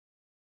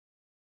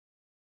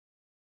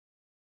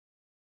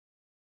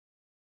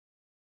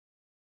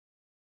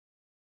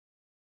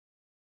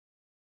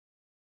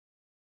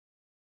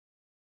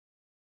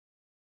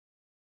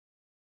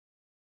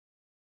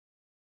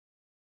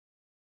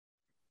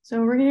So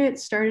we're gonna get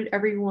started,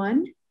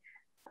 everyone.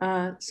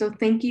 So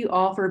thank you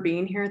all for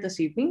being here this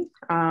evening,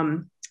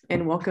 and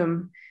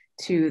welcome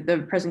to the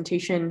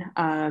presentation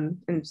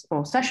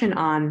session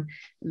on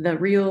the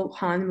real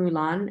Hua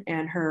MuLan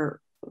and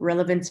her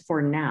relevance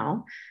for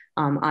now.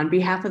 On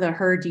behalf of the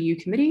Her DU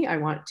committee, I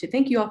want to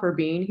thank you all for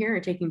being here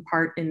and taking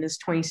part in this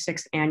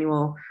 26th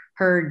annual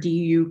Her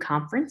DU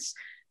conference.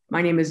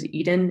 My name is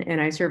Eden, and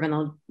I serve on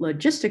the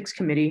logistics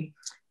committee.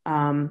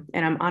 And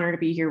I'm honored to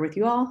be here with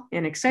you all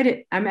and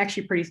excited. I'm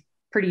actually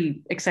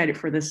pretty excited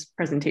for this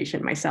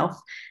presentation myself.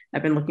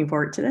 I've been looking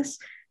forward to this.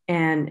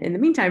 And in the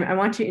meantime, I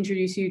want to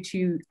introduce you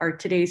to our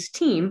today's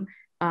team,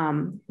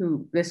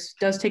 who this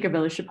does take a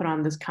village to put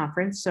on this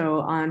conference. So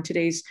on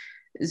today's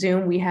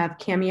Zoom, we have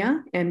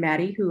Camia and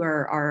Maddie, who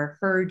are our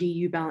Her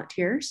DU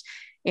volunteers,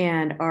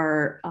 and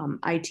our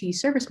IT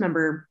service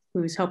member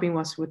who's helping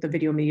us with the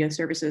video media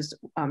services,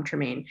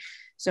 Tremaine.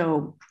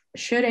 So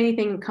should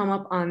anything come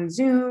up on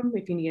Zoom,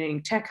 if you need any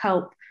tech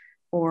help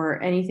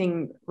or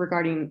anything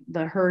regarding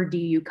the Her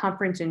DU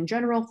conference in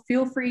general,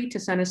 feel free to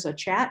send us a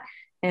chat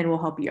and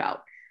we'll help you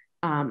out.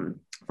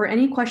 For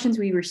any questions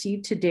we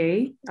received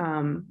today,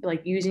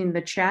 like using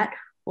the chat,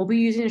 we'll be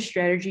using a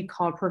strategy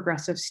called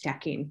progressive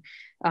stacking.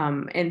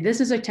 And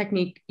this is a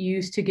technique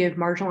used to give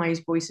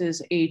marginalized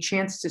voices a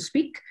chance to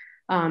speak,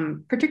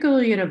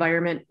 particularly in an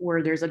environment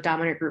where there's a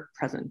dominant group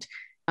present,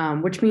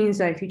 which means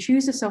that if you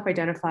choose to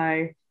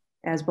self-identify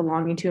as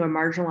belonging to a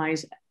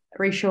marginalized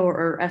racial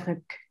or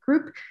ethnic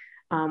group,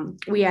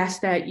 we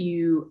ask that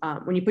you,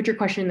 when you put your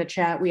question in the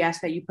chat, we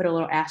ask that you put a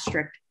little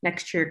asterisk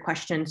next to your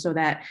question so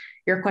that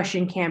your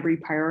question can be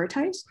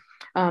prioritized.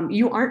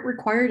 You aren't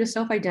required to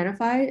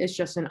self-identify, it's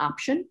just an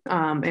option.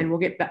 And we'll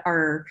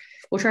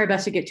try our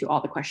best to get to all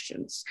the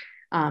questions.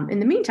 In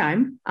the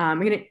meantime, I'm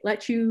gonna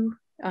let you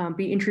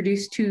be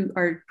introduced to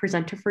our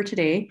presenter for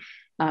today,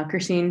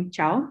 Christine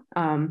Chao.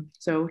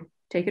 So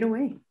take it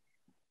away.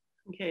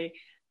 Okay.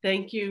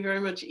 Thank you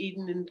very much,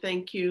 Eden, and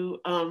thank you,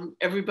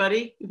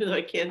 everybody, even though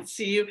I can't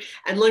see you.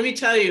 And let me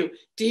tell you,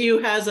 DU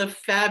has a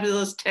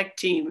fabulous tech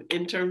team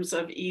in terms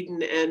of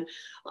Eden and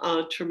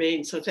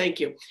Tremaine, so thank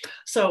you.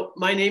 So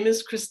my name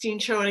is Christine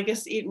Chao, and I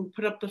guess Eden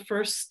put up the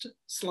first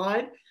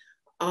slide.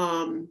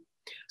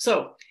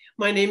 So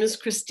my name is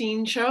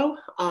Christine Chao.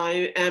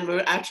 I am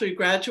actually a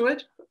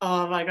graduate.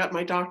 I got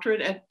my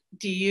doctorate at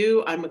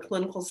DU. I'm a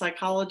clinical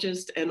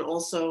psychologist and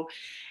also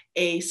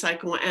a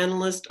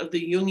psychoanalyst of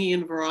the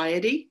Jungian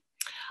variety.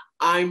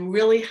 I'm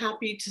really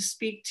happy to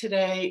speak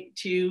today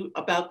to you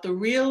about the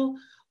real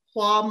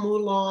Hua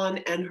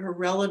MuLan and her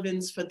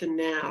relevance for the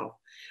now.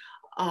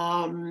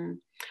 I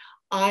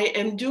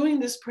am doing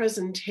this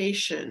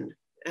presentation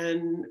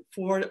in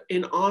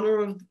honor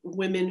of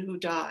women who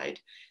died,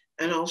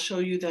 and I'll show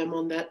you them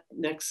on that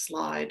next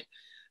slide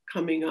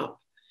coming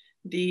up.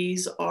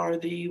 These are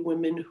the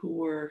women who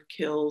were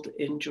killed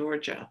in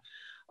Georgia.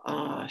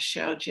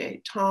 Xiao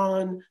Jie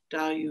Tan,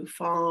 Da Yu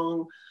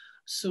Fang,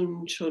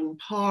 Sun Chun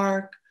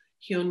Park,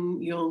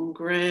 Hyun Young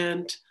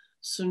Grant,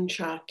 Sun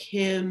Cha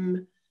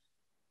Kim,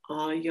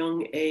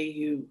 Young A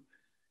Yu.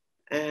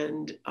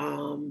 And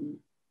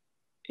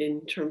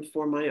in terms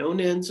for my own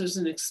answers,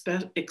 and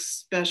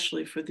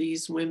especially for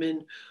these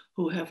women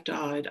who have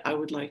died, I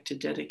would like to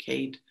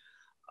dedicate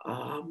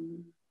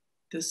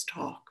this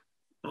talk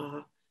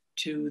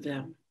to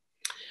them.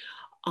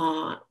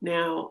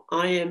 Now,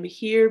 I am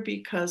here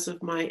because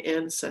of my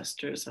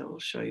ancestors. I will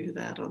show you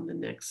that on the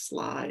next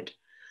slide.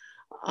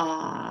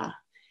 And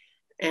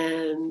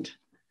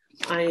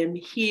I am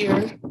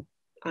here,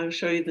 I'll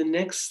show you the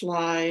next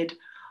slide,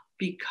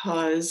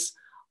 because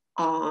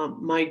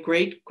my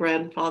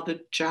great-grandfather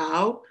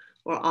Chao,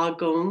 or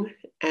Agong,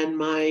 and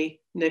my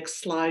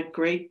next slide,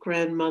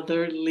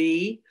 great-grandmother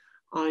Lee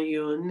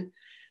Ayun,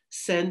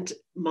 sent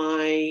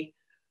my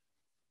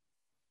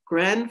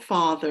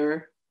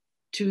grandfather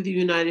to the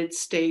United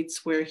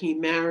States, where he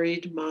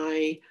married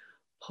my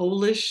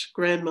Polish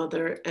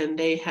grandmother, and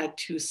they had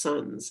 2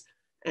 sons.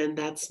 And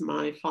that's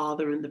my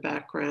father in the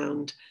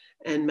background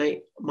and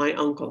my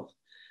uncle.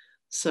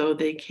 So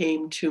they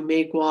came to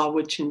Meigua,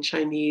 which in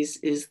Chinese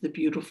is the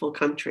beautiful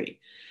country.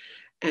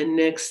 And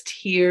next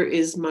here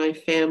is my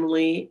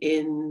family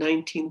in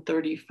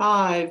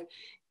 1935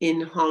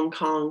 in Hong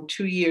Kong,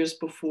 2 years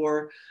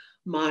before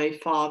my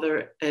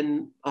father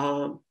and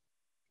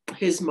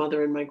his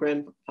mother and my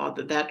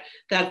grandfather, that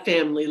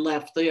family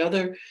left. The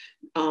other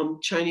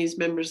Chinese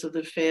members of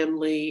the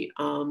family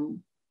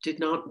did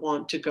not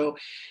want to go.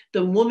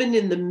 The woman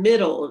in the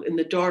middle, in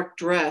the dark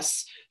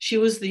dress, she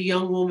was the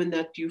young woman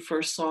that you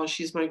first saw.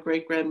 She's my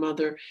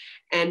great-grandmother.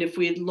 And if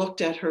we had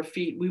looked at her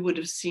feet, we would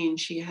have seen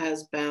she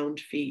has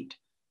bound feet,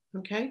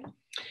 okay?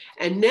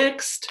 And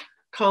next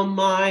come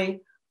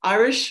my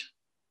Irish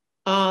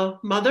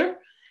mother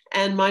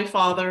and my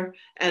father,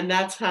 and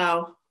that's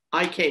how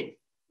I came.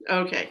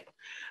 Okay,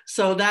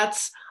 so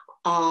that's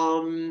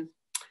how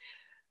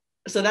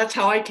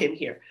I came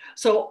here.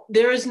 So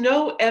there is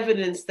no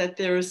evidence that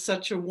there is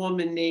such a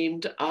woman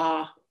named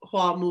Hua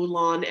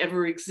MuLan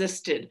ever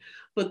existed,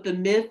 but the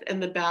myth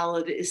and the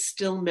ballad is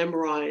still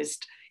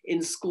memorized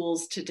in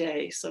schools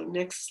today. So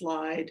next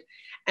slide.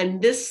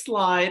 And this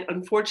slide,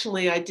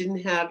 unfortunately, I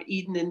didn't have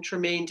Eden and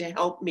Tremaine to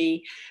help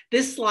me.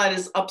 This slide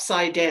is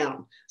upside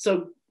down.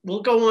 So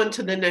we'll go on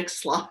to the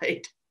next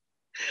slide.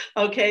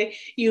 Okay,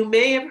 you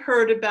may have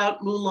heard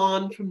about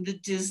Mulan from the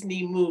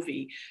Disney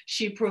movie.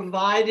 She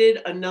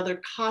provided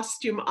another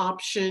costume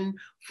option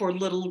for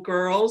little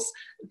girls,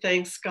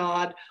 thanks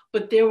God,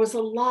 but there was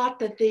a lot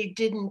that they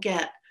didn't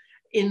get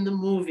in the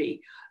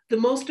movie. The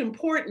most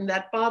important,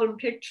 that bottom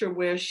picture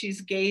where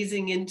she's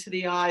gazing into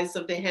the eyes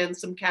of the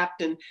handsome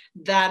captain,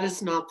 that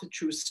is not the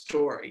true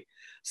story.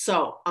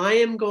 So I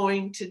am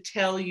going to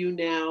tell you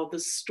now the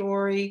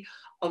story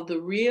of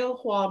the real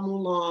Hua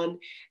MuLan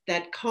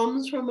that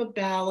comes from a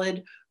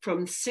ballad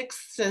from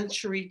 6th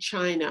century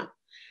China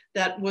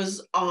that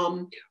was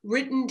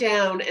written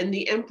down, and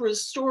the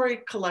emperor's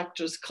story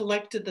collectors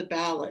collected the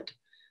ballad.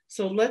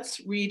 So let's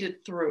read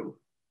it through.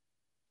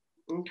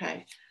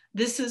 Okay,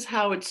 this is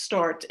how it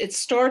starts. It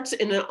starts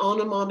in an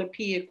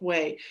onomatopoeic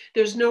way.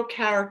 There's no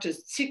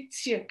characters, chick,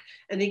 chick,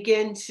 and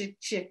again, chick,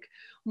 chick.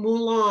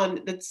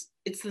 Mulan, it's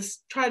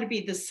this, try to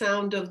be the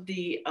sound of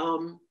the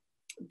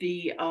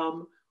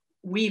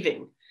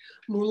weaving.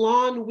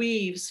 Mulan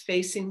weaves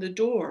facing the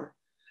door.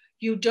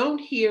 You don't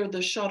hear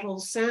the shuttle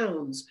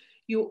sounds.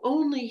 You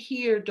only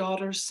hear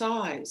daughter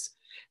sighs.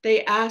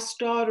 They ask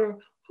daughter,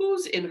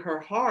 who's in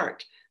her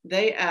heart?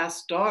 They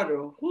ask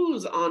daughter,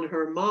 who's on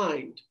her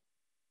mind?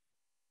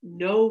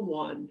 No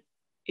one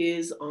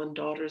is on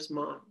daughter's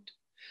mind.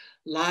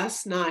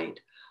 Last night,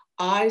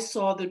 I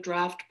saw the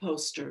draft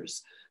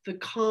posters. The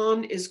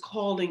Khan is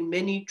calling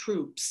many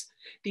troops.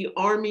 The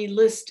army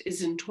list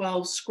is in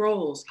 12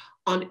 scrolls.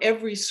 On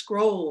every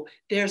scroll,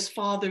 there's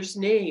father's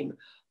name.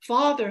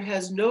 Father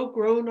has no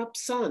grown-up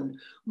son.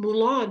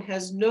 Mulan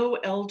has no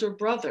elder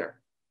brother.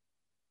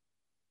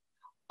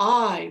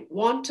 I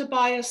want to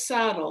buy a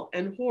saddle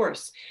and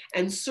horse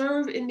and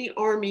serve in the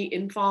army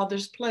in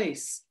father's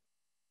place.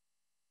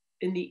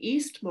 In the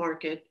East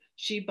Market,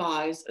 she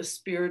buys a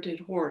spirited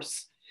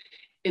horse.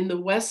 In the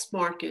West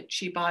Market,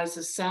 she buys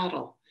a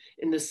saddle.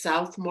 In the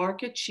South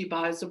Market, she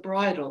buys a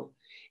bridle.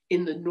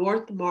 In the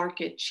North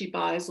Market, she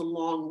buys a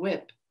long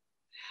whip.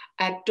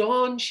 At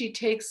dawn, she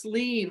takes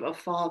leave of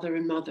father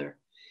and mother.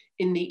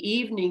 In the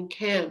evening,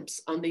 camps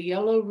on the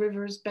Yellow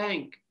River's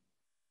bank.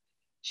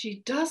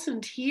 She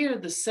doesn't hear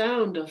the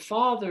sound of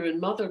father and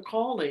mother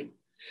calling.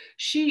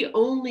 She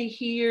only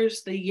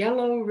hears the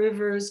Yellow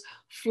River's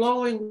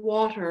flowing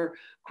water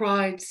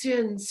cry,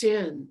 Sin,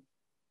 Sin.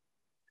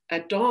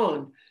 At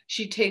dawn,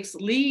 she takes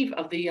leave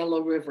of the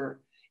Yellow River.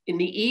 In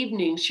the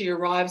evening, she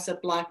arrives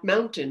at Black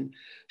Mountain.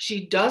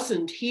 She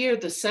doesn't hear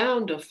the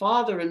sound of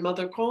father and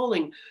mother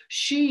calling.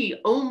 She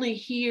only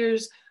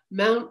hears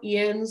Mount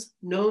Yen's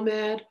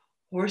nomad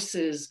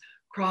horses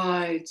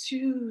cry,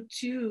 Too,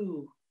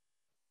 too.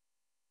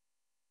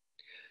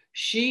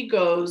 She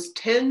goes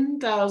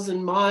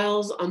 10,000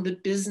 miles on the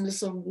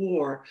business of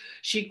war.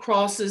 She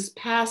crosses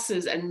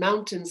passes and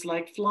mountains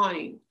like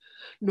flying.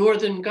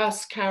 Northern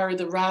gusts carry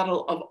the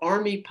rattle of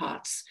army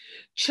pots.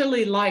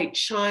 Chilly light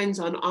shines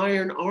on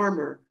iron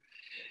armor.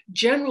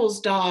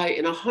 Generals die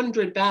in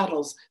 100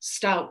 battles.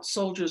 Stout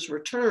soldiers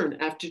return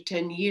after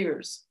 10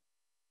 years.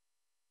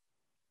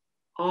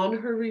 On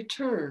her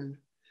return,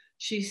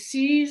 she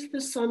sees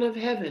the Son of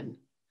Heaven.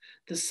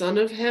 The Son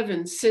of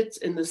Heaven sits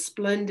in the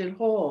splendid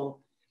hall.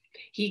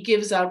 He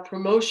gives out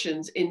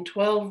promotions in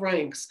 12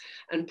 ranks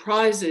and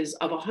prizes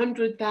of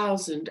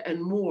 100,000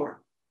 and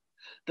more.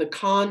 The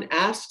Khan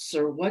asks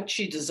her what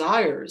she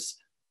desires.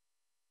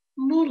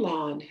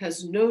 Mulan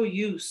has no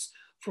use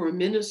for a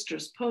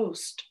minister's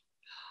post.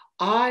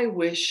 I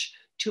wish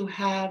to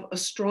have a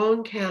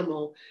strong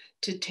camel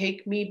to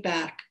take me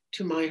back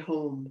to my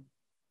home.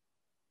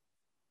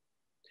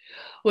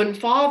 When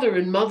father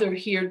and mother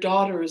hear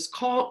daughter is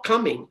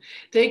coming,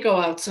 they go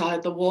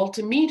outside the wall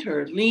to meet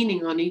her,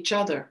 leaning on each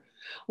other.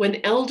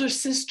 When elder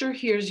sister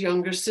hears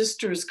younger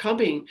sister is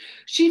coming,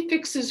 she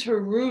fixes her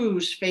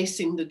rouge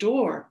facing the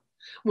door.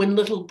 When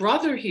little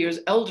brother hears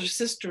elder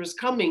sister is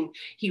coming,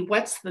 he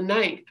whets the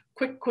knife,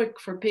 quick, quick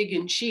for pig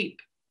and sheep.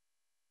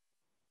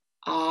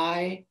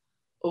 I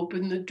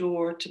open the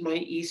door to my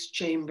east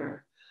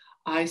chamber.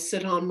 I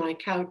sit on my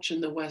couch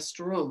in the west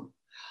room.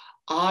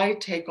 I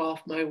take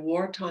off my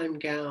wartime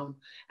gown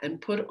and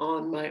put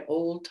on my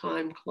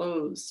old-time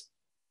clothes.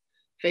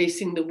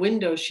 Facing the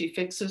window, she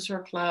fixes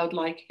her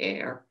cloud-like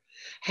hair.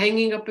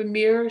 Hanging up a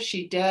mirror,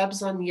 she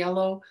dabs on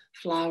yellow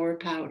flour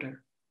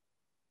powder.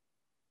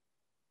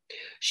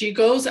 She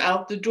goes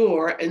out the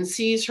door and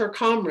sees her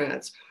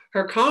comrades.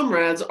 Her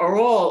comrades are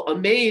all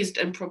amazed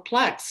and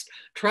perplexed,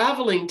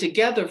 traveling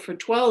together for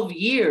 12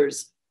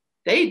 years.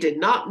 They did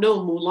not know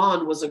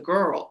Mulan was a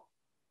girl.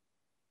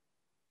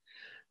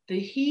 The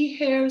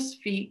he-hare's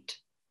feet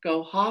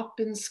go hop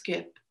and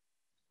skip.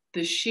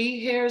 The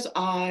she-hare's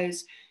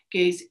eyes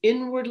gaze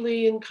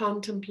inwardly in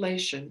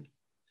contemplation.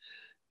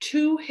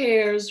 Two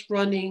hares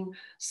running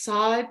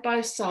side by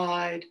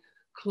side,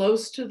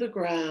 close to the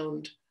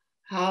ground.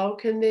 How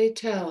can they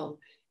tell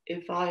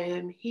if I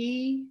am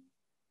he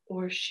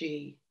or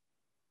she?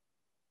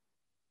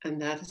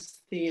 And that is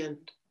the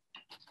end.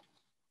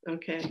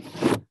 Okay,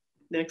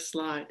 next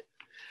slide.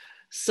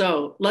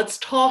 So let's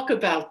talk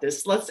about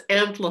this. Let's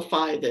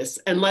amplify this,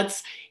 and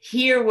let's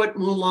hear what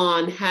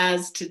Mulan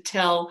has to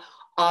tell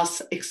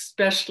us,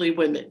 especially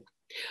women.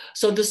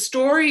 So the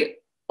story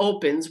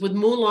opens with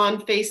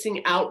Mulan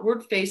facing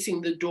outward,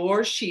 facing the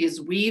door. She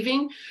is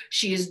weaving.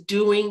 She is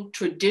doing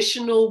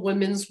traditional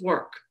women's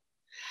work.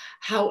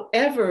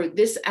 However,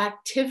 this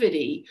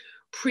activity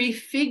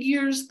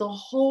prefigures the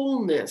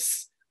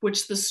wholeness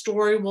which the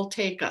story will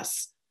take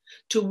us.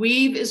 To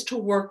weave is to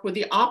work with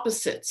the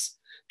opposites,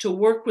 to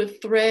work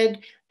with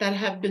thread that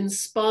have been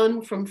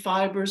spun from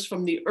fibers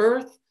from the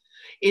earth.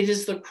 It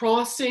is the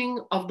crossing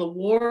of the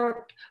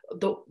warp,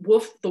 the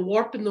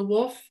warp and the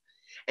woof.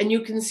 And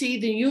you can see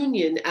the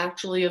union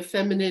actually of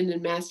feminine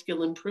and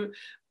masculine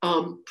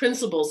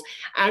principles.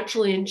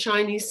 Actually, in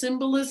Chinese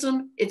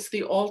symbolism, it's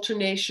the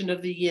alternation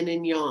of the yin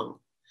and yang.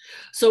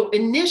 So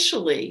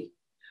initially,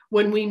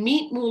 when we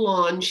meet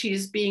Mulan, she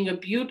is being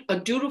a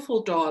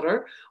dutiful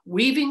daughter,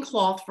 weaving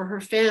cloth for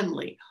her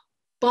family.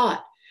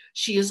 But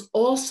she is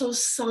also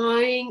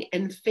sighing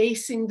and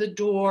facing the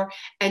door,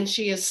 and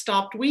she has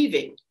stopped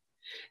weaving.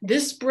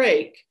 This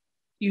break,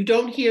 you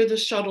don't hear the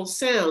shuttle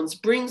sounds,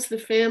 brings the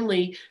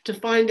family to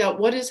find out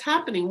what is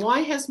happening.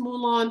 Why has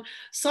Mulan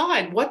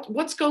sighed?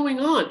 What's going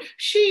on?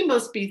 She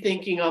must be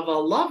thinking of a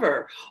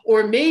lover,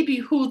 or maybe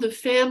who the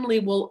family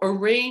will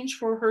arrange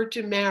for her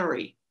to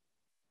marry.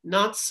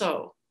 Not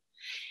so.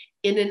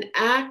 In an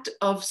act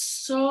of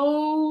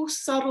so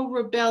subtle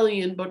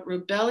rebellion, but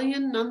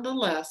rebellion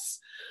nonetheless,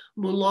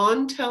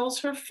 Mulan tells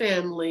her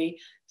family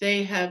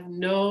they have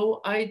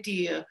no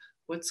idea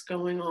what's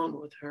going on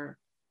with her.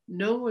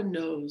 No one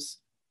knows.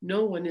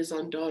 No one is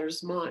on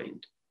daughter's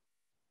mind.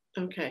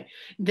 Okay.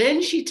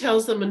 Then she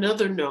tells them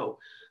another no,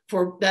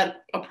 for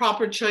that a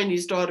proper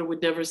Chinese daughter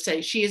would never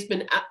say. She has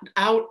been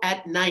out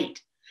at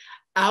night,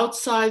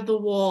 outside the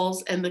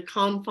walls and the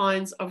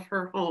confines of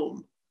her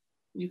home.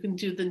 You can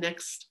do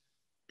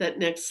that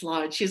next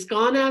slide. She's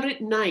gone out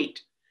at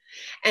night,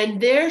 and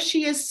there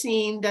she has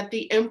seen that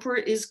the emperor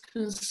is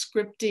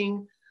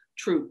conscripting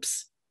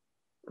troops.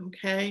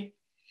 Okay.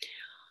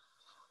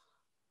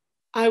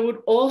 I would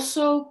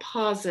also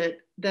posit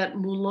that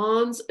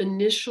Mulan's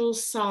initial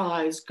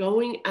sighs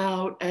going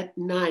out at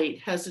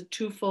night has a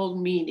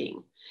twofold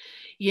meaning.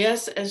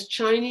 Yes, as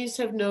Chinese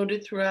have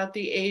noted throughout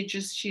the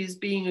ages, she is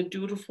being a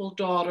dutiful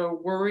daughter,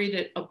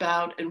 worried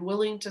about and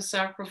willing to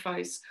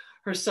sacrifice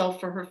herself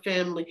for her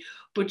family,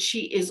 but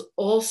she is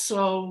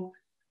also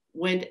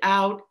went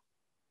out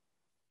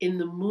in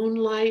the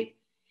moonlight,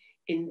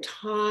 in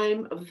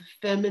time of the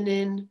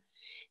feminine,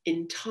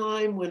 in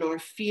time when our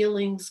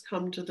feelings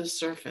come to the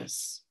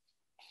surface.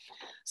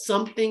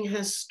 Something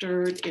has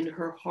stirred in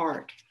her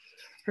heart.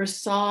 Her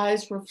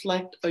sighs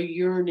reflect a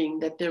yearning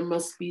that there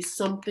must be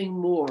something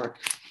more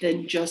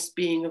than just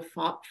being a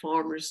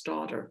farmer's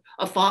daughter,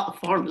 a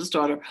farmer's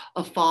daughter,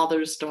 a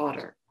father's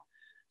daughter.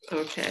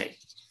 Okay,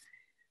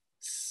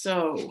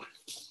 so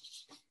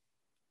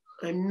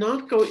I'm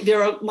not going,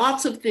 there are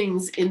lots of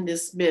things in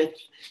this myth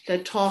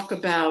that talk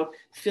about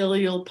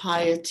filial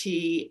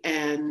piety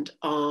and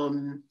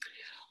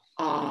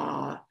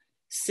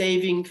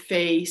saving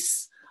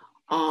face,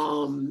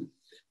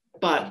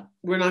 but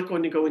we're not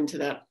going to go into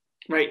that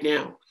right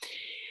now.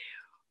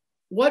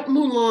 What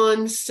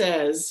Mulan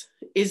says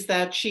is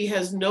that she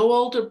has no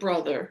older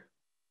brother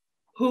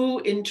who,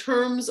 in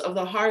terms of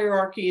the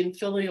hierarchy in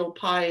filial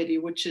piety,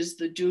 which is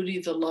the duty,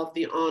 the love,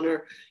 the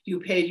honor you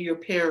pay to your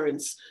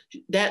parents,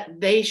 that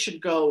they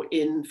should go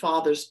in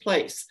father's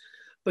place.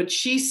 But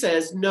she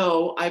says,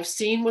 no, I've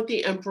seen what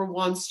the emperor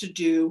wants to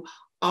do.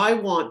 I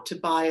want to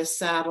buy a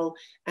saddle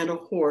and a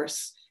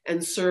horse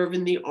and serve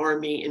in the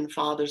army in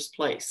father's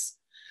place.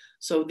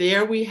 So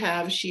there we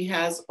have, she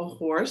has a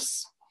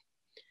horse.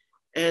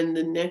 And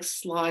the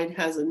next slide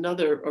has a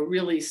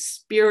really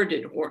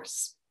spirited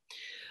horse.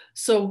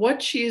 So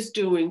what she is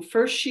doing,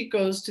 first she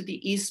goes to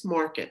the East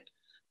Market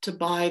to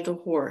buy the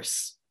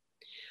horse.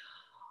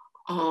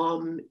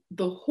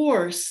 The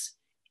horse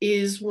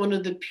is one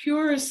of the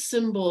purest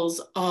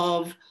symbols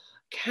of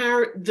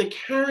the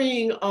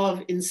carrying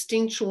of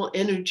instinctual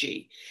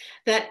energy,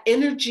 that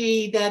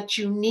energy that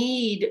you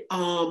need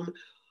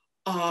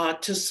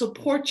to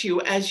support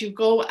you as you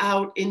go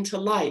out into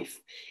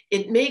life.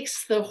 It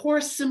makes, the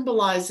horse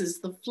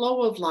symbolizes the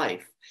flow of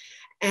life,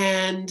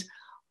 and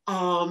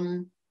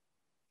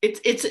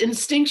it's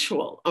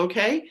instinctual,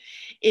 okay?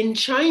 In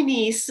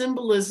Chinese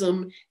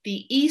symbolism,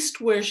 the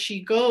east where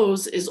she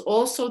goes is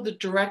also the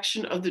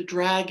direction of the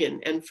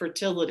dragon and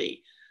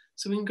fertility.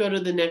 So we can go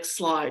to the next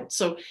slide.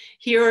 So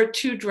here are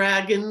two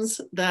dragons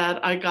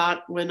that I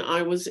got when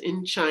I was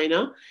in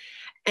China.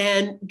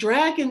 And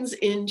dragons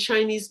in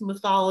Chinese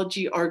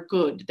mythology are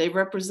good. They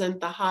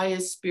represent the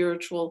highest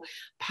spiritual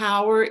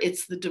power.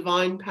 It's the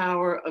divine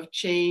power of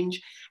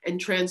change and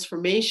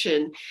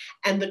transformation.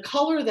 And the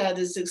color that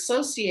is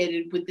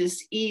associated with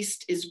this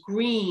east is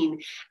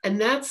green, and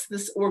that's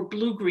this, or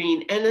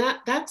blue-green, and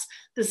that's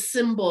the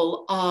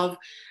symbol of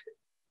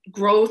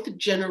growth,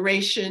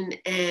 generation,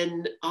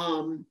 and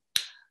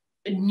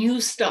new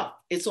stuff.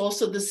 It's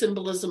also the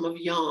symbolism of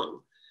yang.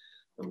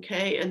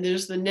 Okay, and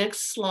there's the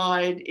next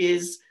slide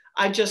is,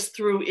 I just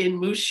threw in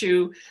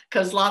Mushu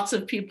because lots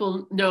of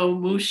people know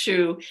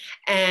Mushu,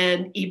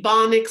 and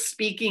Ebonics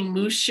speaking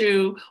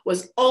Mushu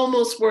was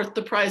almost worth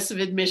the price of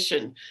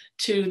admission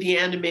to the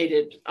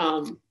animated.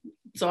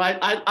 So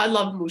I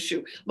love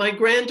Mushu. My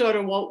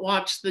granddaughter won't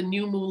watch the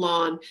new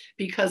Mulan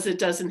because it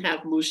doesn't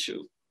have Mushu.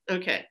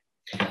 Okay,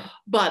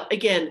 but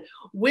again,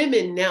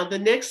 women, now the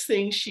next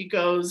thing she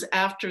goes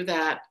after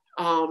that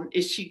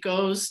is she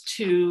goes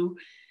to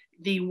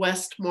the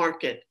West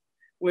Market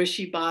where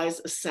she buys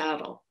a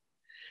saddle.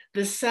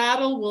 The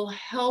saddle will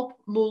help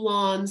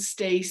Mulan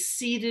stay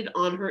seated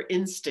on her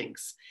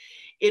instincts.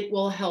 It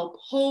will help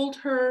hold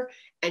her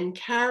and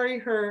carry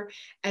her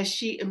as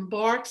she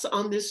embarks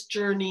on this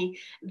journey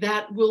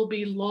that will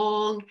be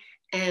long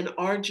and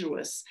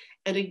arduous.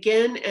 And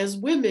again, as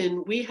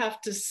women, we have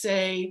to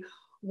say,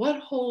 what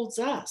holds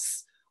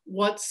us?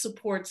 What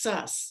supports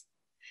us?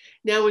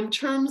 Now, in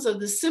terms of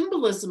the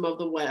symbolism of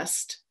the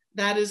West,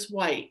 that is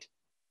white.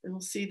 And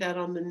we'll see that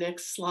on the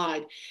next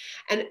slide.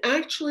 And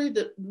actually,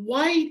 the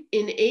white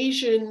in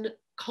Asian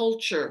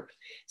culture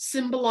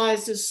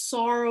symbolizes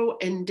sorrow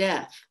and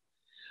death.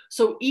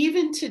 So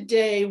even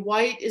today,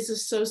 white is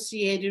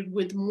associated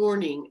with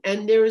mourning,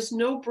 and there is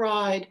no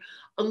bride,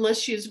 unless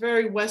she is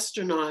very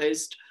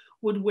westernized,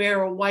 would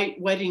wear a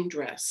white wedding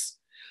dress.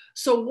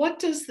 So what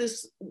does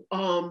this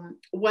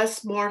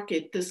West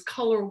Market, this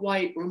color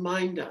white,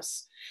 remind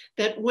us?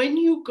 That when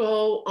you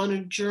go on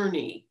a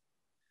journey,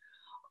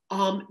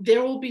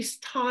 there will be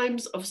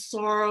times of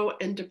sorrow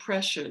and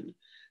depression.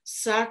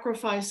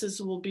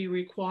 Sacrifices will be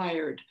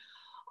required.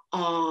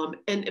 And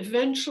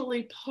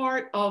eventually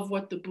part of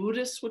what the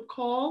Buddhists would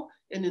call,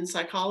 and then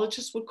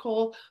psychologists would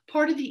call,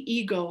 part of the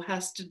ego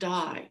has to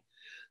die.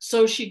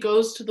 So she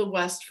goes to the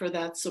West for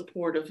that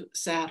supportive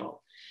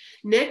saddle.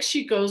 Next,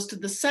 she goes to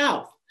the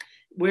South,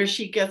 where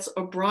she gets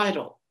a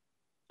bridle.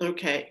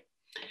 Okay.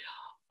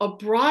 A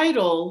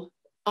bridle,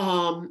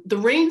 the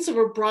reins of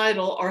a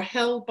bridle are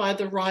held by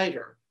the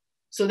rider.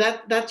 So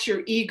that's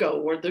your ego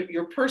or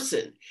your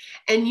person.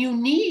 And you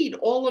need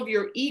all of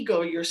your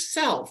ego,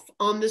 yourself,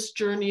 on this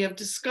journey of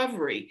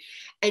discovery.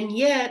 And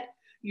yet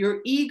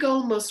your ego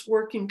must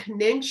work in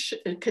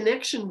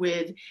connection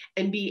with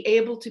and be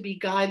able to be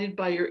guided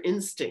by your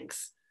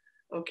instincts,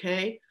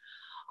 okay?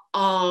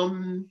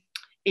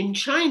 In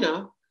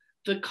China,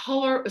 the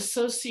color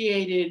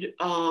associated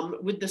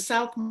with the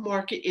South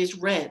Market is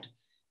red.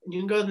 And you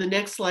can go to the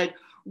next slide.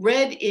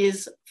 Red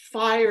is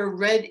fire,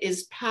 red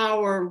is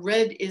power,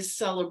 red is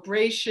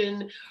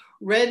celebration.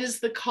 Red is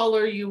the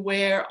color you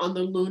wear on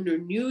the Lunar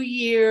New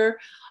Year.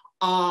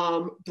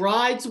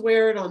 Brides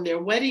wear it on their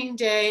wedding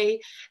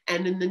day.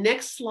 And in the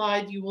next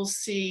slide, you will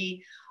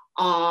see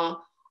at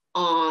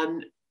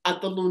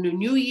the Lunar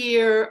New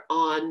Year,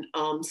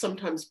 on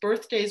sometimes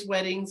birthdays,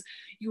 weddings,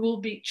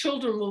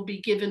 children will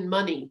be given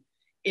money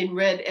in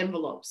red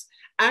envelopes.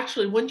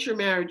 Actually, once you're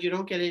married, you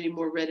don't get any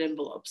more red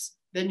envelopes.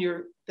 Then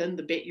your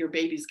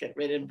babies get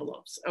red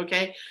envelopes,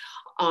 okay?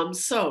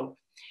 So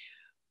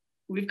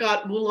we've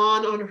got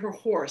Mulan on her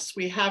horse.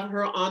 We have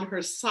her on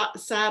her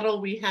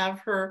saddle. We have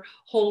her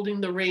holding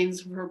the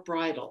reins of her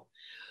bridle.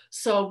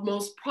 So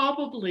most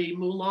probably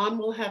Mulan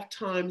will have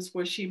times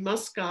where she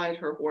must guide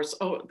her horse.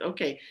 Oh,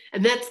 okay.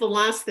 And that's the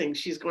last thing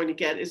she's going to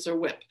get is her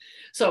whip.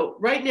 So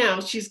right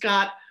now she's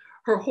got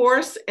her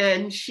horse,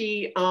 and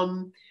she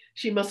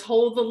must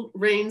hold the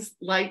reins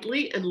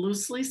lightly and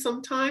loosely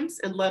sometimes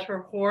and let her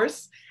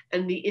horse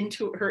and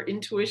her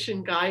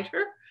intuition guide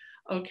her,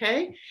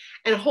 okay?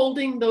 And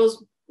holding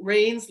those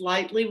reins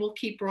lightly will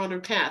keep her on her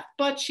path.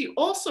 But she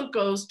also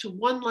goes to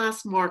one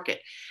last market,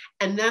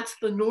 and that's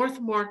the North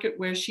Market,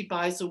 where she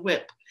buys a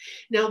whip.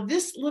 Now,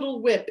 this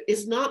little whip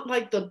is not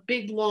like the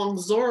big, long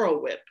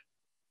Zorro whip,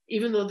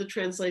 even though the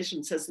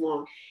translation says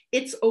long.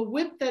 It's a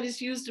whip that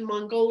is used in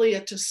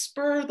Mongolia to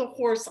spur the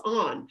horse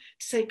on,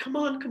 to say, come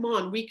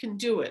on, we can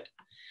do it.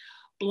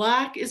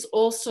 Black is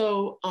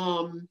also,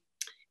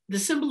 the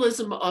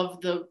symbolism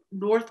of the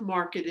North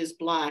Market is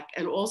black,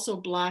 and also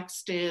black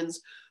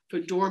stands for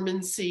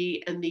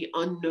dormancy and the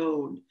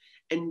unknown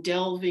and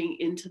delving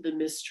into the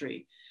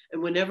mystery.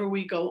 And whenever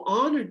we go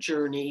on a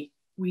journey,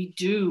 we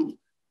do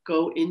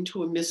go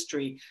into a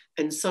mystery.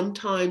 And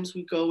sometimes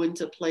we go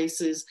into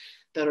places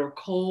that are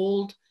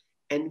cold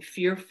and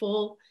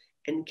fearful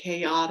and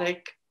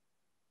chaotic.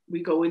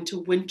 We go into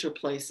winter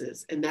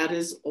places, and that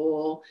is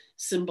all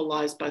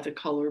symbolized by the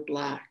color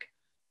black,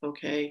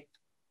 okay?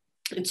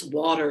 It's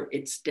water,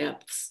 it's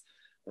depths,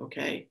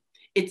 okay?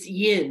 It's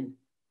yin.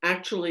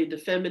 Actually, the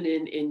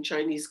feminine in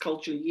Chinese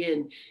culture,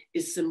 yin,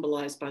 is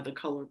symbolized by the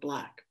color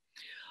black.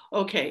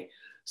 Okay,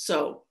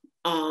 so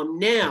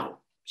now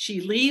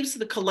she leaves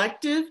the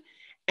collective,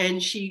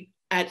 and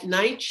at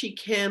night, she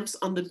camps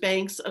on the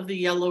banks of the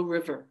Yellow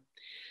River.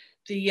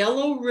 The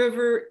Yellow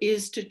River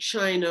is to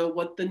China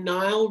what the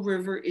Nile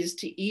River is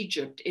to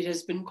Egypt. It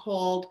has been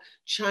called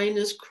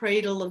China's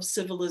cradle of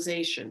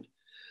civilization.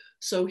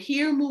 So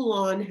here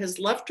Mulan has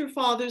left her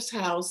father's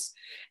house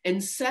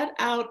and set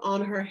out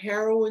on her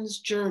heroine's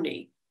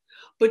journey.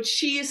 but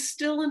she is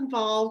still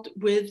involved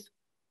with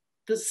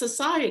the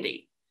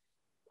society,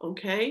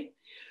 okay?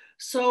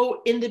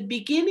 So in the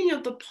beginning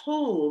of the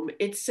poem,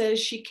 it says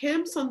she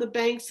camps on the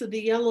banks of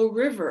the Yellow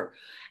River,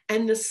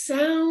 and the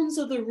sounds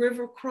of the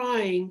river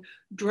crying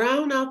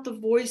drown out the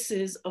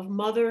voices of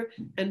mother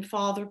and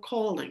father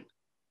calling.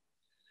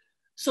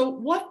 So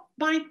what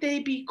might they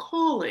be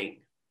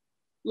calling?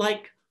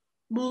 Like,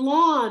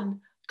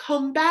 Mulan,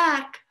 come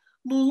back.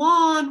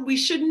 Mulan, we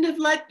shouldn't have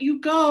let you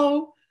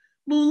go.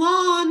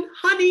 Mulan,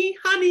 honey,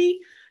 honey,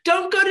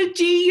 don't go to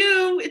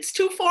GU. It's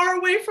too far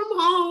away from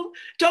home.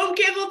 Don't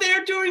go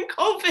there during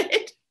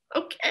COVID.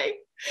 Okay.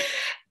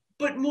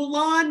 But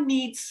Mulan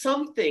needs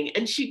something,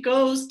 and she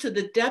goes to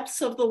the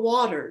depths of the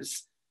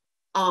waters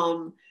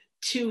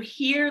to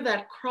hear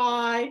that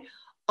cry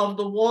of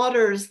the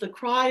waters, the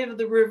cry of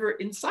the river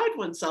inside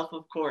oneself,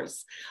 of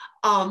course,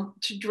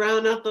 to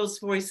drown out those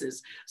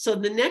voices. So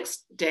the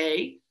next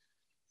day,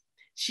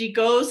 she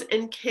goes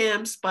and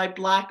camps by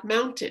Black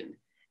Mountain.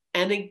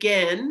 And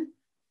again,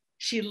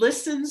 she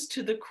listens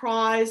to the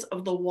cries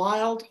of the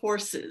wild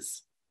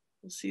horses.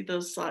 We'll see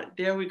those slides.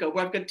 There we go.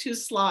 I've got 2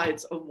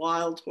 slides of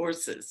wild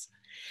horses.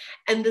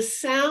 And the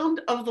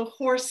sound of the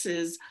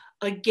horses,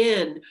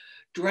 again,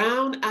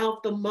 drown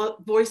out the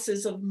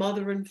voices of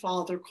mother and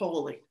father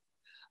calling.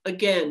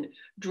 Again,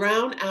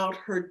 drown out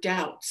her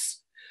doubts.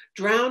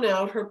 Drown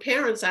out her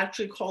parents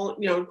actually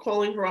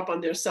calling her up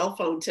on their cell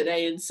phone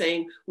today and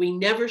saying, we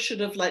never should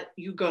have let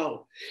you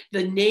go.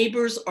 The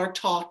neighbors are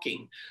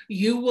talking.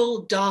 You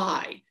will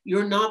die.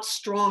 You're not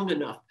strong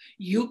enough.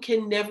 You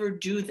can never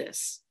do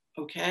this,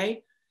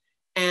 okay?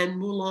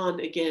 And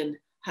Mulan, again,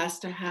 has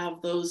to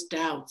have those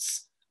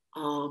doubts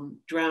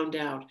drowned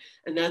out.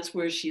 And that's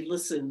where she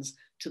listens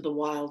to the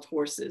wild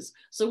horses.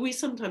 So we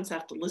sometimes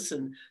have to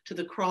listen to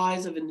the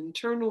cries of an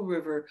internal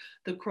river,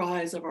 the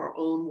cries of our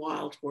own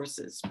wild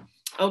horses.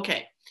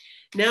 Okay,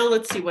 now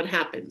let's see what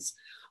happens.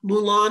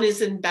 Mulan is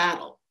in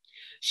battle.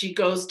 She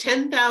goes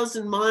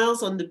 10,000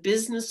 miles on the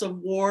business of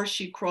war.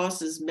 She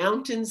crosses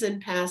mountains and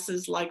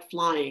passes like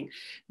flying.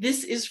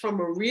 This is from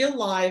a real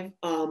live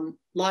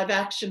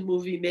action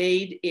movie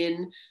made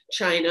in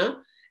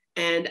China.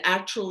 And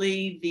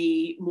actually,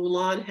 the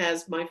Mulan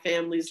has my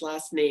family's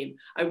last name.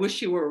 I wish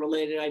she were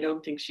related. I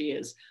don't think she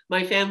is.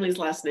 My family's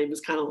last name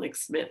is kind of like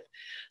Smith.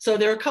 So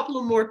there are a couple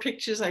of more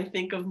pictures, I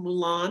think, of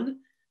Mulan.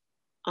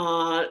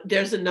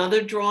 There's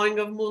another drawing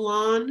of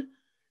Mulan.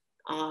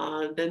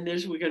 Then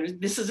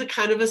this is a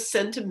kind of a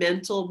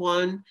sentimental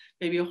one,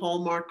 maybe a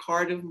Hallmark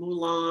card of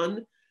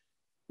Mulan.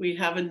 We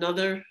have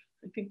another,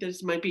 I think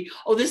this might be,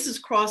 this is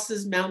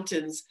crosses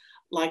mountains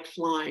like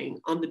flying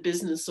on the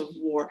business of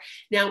war.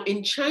 Now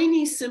in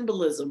Chinese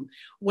symbolism,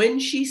 when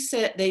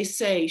they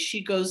say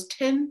she goes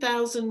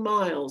 10,000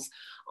 miles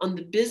on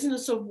the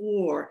business of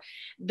war,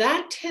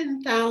 that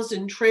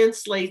 10,000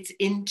 translates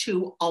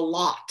into a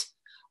lot,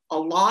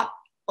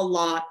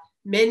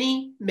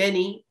 many,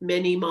 many,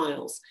 many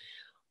miles.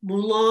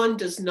 Mulan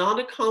does not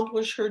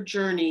accomplish her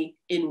journey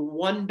in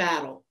one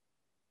battle.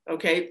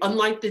 Okay,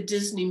 unlike the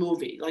Disney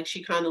movie, like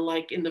she kind of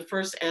like in the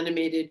first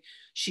animated,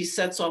 she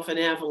sets off an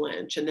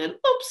avalanche and then,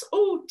 oops,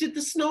 oh, did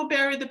the snow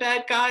bury the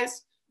bad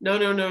guys? No.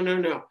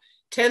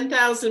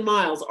 10,000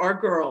 miles, our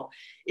girl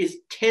is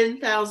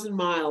 10,000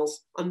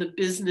 miles on the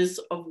business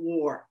of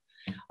war.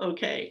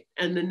 Okay,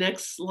 and the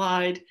next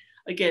slide,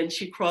 again,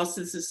 she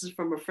crosses, this is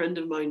from a friend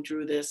of mine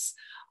drew this,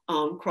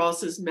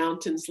 crosses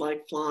mountains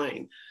like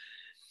flying.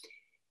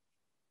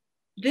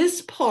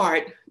 This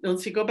part,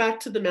 let's see, go back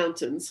to the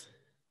mountains.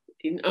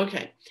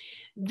 Okay,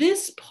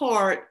 this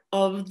part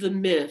of the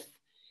myth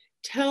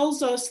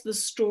tells us the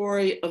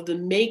story of the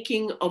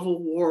making of a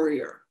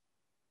warrior,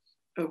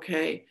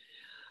 okay?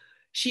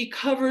 She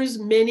covers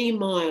many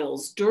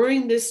miles.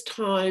 During this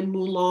time,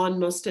 Mulan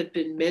must have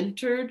been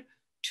mentored,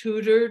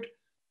 tutored,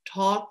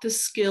 taught the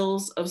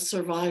skills of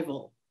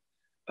survival,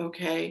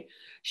 okay?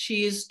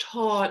 She is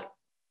taught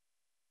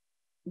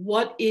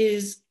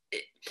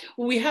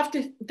we have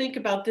to think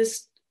about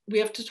this, we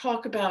have to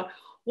talk about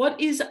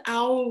what is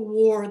our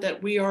war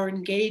that we are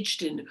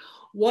engaged in?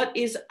 What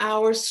is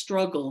our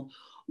struggle?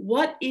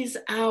 What is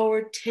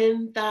our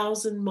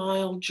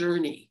 10,000-mile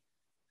journey?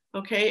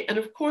 Okay, and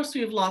of course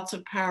we have lots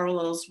of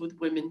parallels with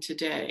women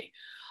today.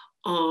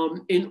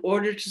 In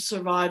order to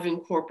survive in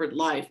corporate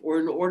life or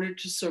in order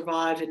to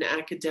survive in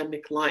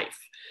academic life.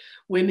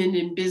 Women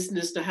in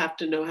business have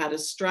to know how to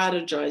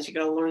strategize. You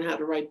got to learn how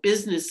to write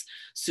business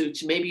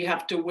suits. Maybe you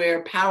have to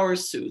wear power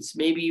suits.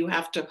 Maybe you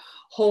have to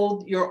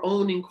hold your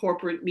own in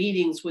corporate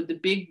meetings with the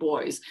big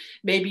boys.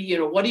 Maybe,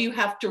 what do you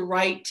have to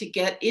write to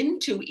get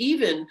into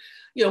even,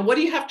 what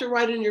do you have to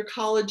write in your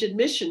college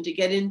admission to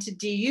get into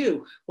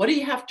DU? What do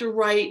you have to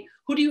write?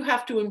 Who do you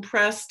have to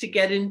impress to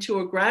get into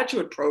a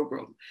graduate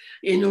program,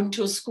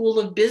 into a school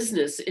of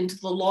business, into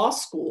the law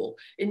school,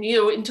 and,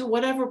 into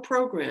whatever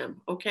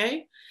program,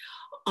 okay?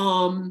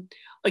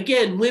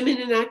 Again, women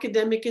in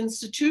academic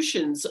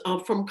institutions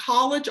from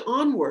college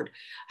onward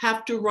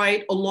have to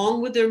write,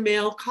 along with their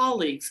male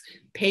colleagues,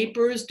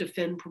 papers,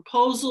 defend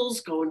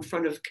proposals, go in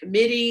front of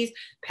committees,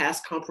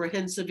 pass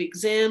comprehensive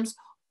exams,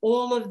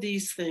 all of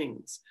these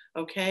things,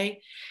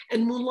 okay?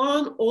 And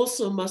Mulan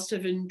also must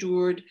have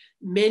endured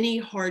many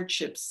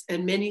hardships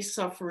and many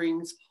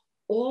sufferings,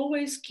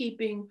 always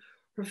keeping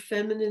her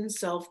feminine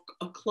self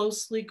a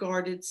closely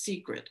guarded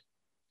secret.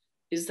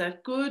 Is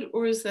that good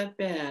or is that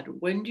bad?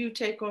 When do you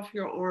take off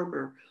your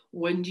armor?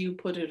 When do you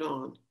put it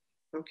on?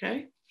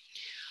 Okay.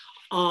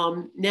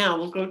 Now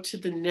we'll go to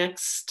the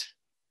next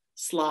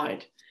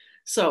slide.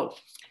 So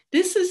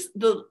this is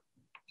the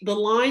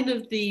line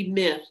of the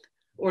myth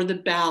or the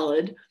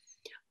ballad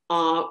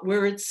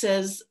where it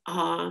says,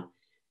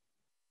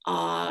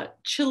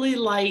 chilly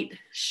light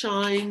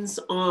shines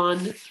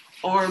on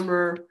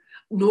armor,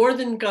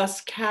 northern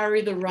gusts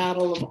carry the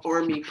rattle of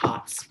army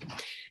pots.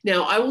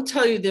 Now, I will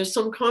tell you, there's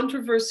some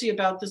controversy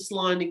about this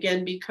line,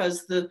 again,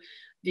 because the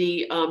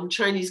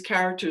Chinese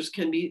characters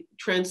can be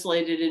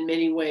translated in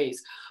many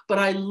ways. But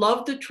I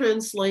love the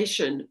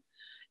translation,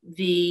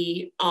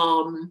 the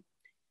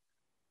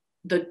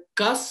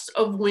gusts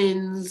of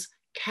winds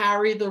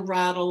carry the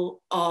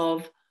rattle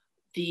of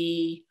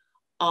the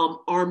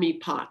army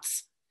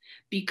pots.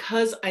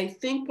 Because I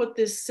think what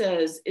this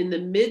says, in the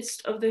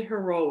midst of the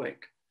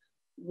heroic,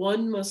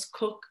 one must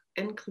cook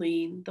and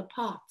clean the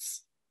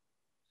pots.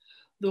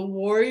 The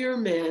warrior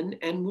men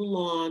and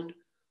Mulan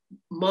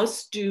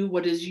must do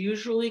what is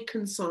usually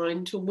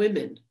consigned to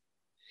women.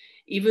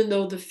 Even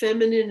though the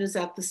feminine is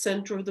at the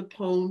center of the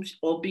poem,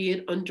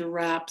 albeit under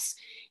wraps,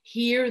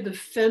 here the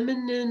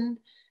feminine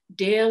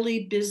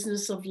daily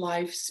business of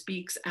life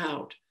speaks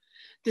out.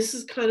 This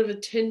is kind of a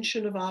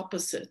tension of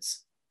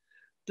opposites.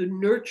 The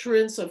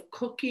nurturance of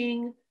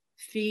cooking,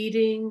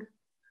 feeding,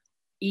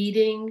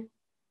 eating,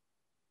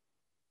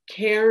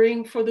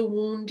 caring for the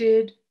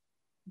wounded,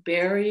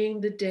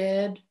 burying the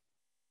dead,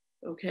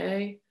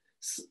 okay,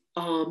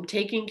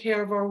 taking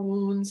care of our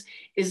wounds,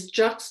 is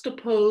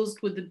juxtaposed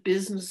with the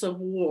business of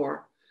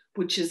war,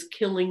 which is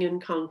killing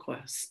and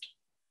conquest,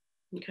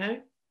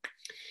 okay?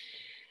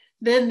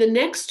 Then the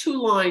next two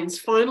lines,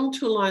 final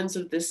two lines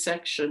of this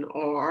section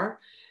are,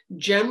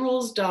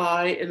 generals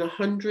die in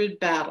 100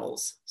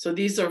 battles. So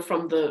these are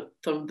from the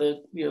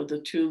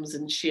the tombs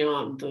in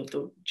Xi'an,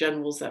 the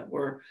generals that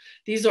were,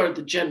 these are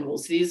the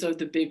generals, these are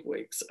the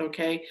bigwigs,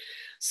 okay?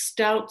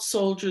 Stout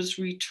soldiers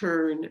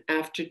return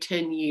after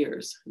 10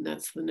 years, and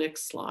that's the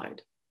next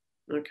slide.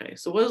 Okay,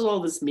 so what does all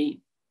this mean?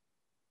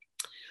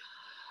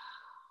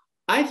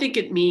 I think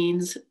it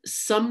means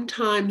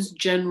sometimes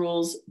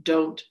generals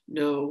don't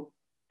know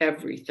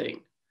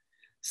everything.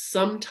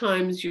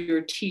 Sometimes your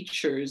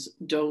teachers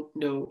don't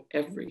know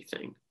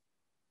everything.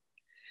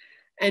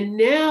 And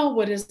now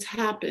what has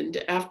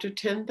happened after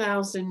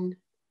 10,000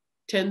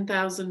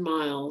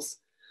 miles,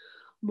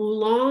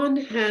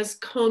 Mulan has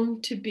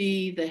come to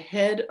be the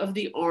head of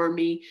the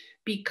army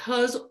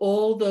because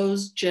all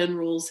those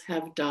generals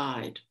have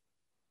died.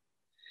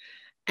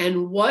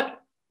 And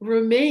what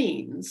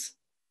remains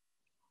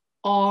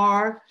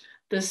are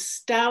the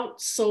stout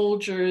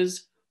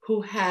soldiers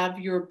who have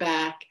your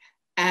back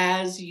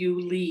as you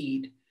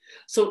lead.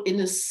 So in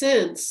a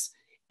sense,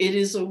 it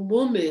is a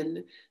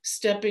woman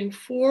stepping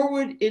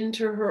forward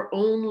into her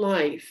own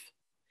life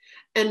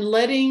and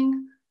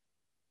letting,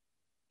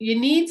 you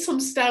need some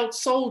stout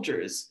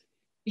soldiers.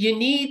 You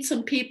need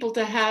some people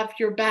to have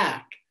your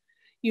back.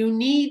 You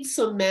need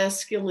some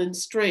masculine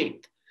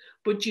strength,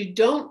 but you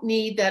don't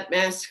need that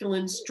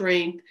masculine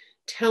strength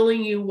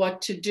telling you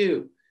what to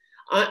do.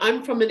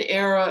 I'm from an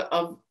era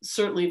of,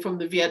 certainly from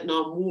the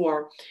Vietnam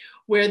War,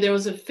 where there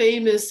was a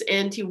famous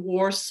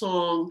anti-war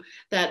song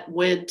that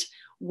went,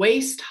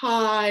 waist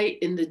high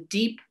in the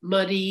deep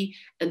muddy,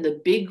 and the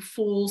big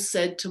fool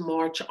said to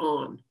march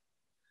on.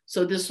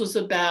 So this was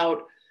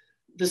about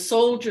the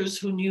soldiers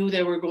who knew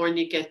they were going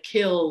to get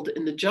killed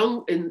in the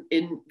jungle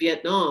in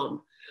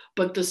Vietnam,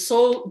 but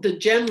the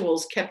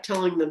generals kept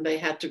telling them they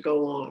had to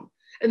go on.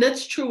 And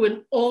that's true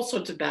in all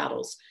sorts of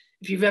battles.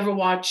 If you've ever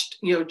watched,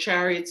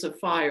 Chariots of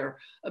Fire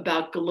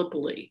about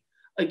Gallipoli,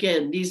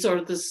 again, these are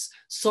the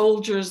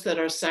soldiers that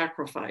are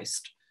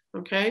sacrificed,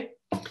 okay?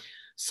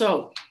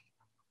 So,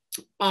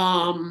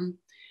 and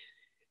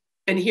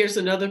here's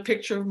another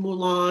picture of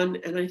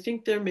Mulan, and I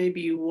think there may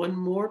be one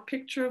more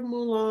picture of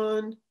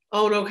Mulan.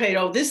 Oh, okay,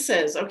 no, this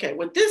says, okay,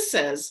 what this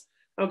says,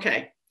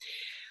 okay.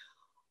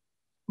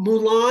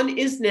 Mulan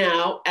is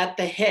now at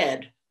the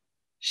head.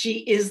 She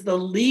is the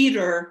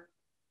leader,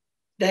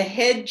 the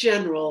head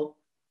general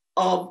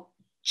of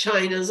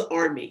China's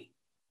army,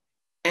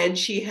 and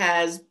she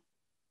has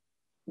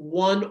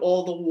won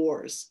all the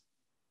wars.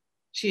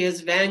 She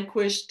has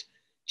vanquished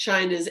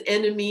China's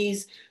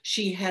enemies.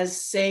 She has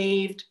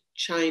saved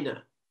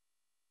China.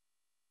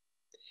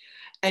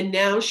 And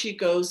now she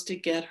goes to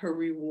get her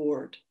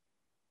reward.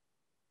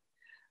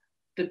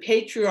 The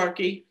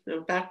patriarchy,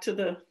 back to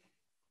the,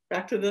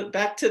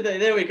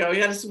 there we go.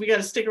 We got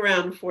to stick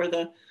around for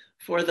this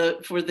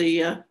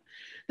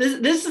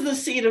is the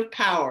seat of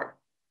power.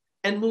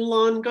 And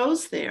Mulan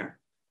goes there.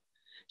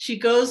 She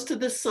goes to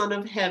the Son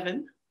of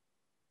Heaven,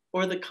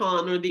 or the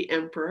Khan, or the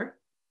Emperor.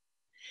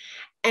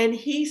 And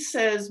he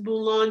says,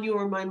 Mulan, you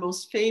are my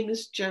most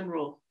famous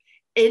general.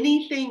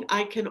 Anything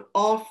I can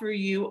offer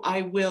you,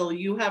 I will.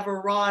 You have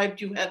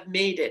arrived, you have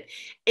made it.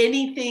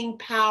 Anything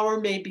power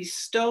may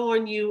bestow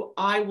on you,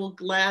 I will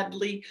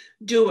gladly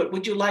do it.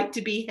 Would you like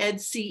to be head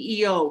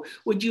CEO?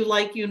 Would you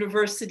like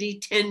university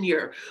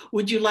tenure?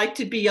 Would you like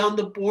to be on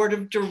the board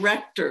of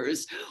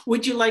directors?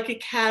 Would you like a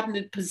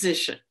cabinet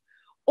position?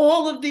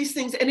 All of these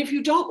things. And if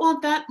you don't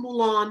want that,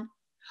 Mulan,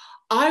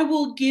 I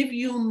will give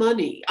you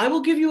money. I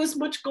will give you as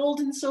much gold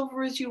and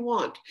silver as you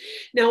want.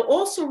 Now,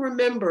 also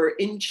remember,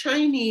 in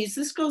Chinese,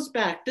 this goes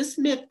back, this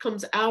myth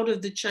comes out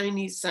of the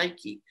Chinese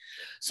psyche.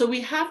 So we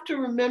have to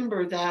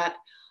remember that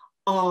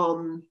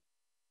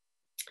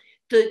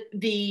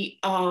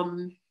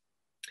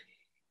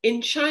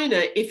in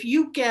China, if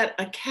you get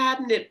a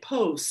cabinet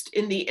post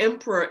in the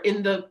emperor,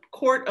 in the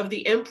court of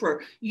the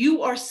emperor,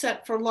 you are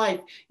set for life.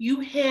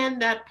 You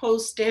hand that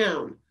post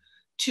down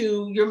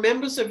to your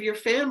members of your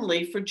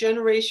family for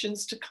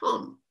generations to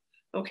come,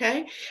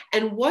 okay?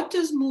 And what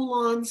does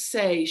Mulan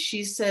say?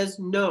 She says,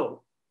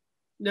 no,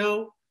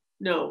 no,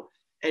 no.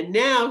 And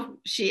now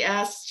she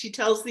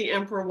tells the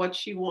emperor what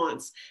she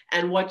wants.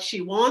 And what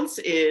she wants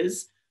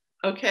is,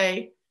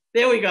 okay,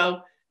 there we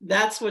go.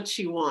 That's what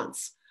she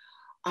wants.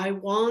 I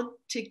want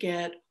to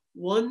get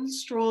one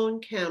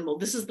strong camel.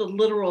 This is the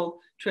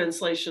literal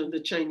translation of the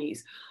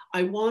Chinese.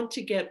 I want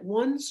to get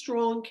one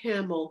strong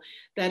camel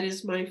that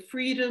is my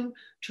freedom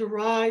to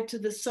ride to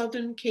the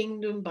southern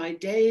kingdom by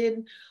day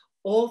and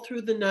all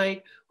through the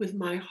night with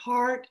my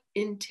heart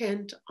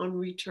intent on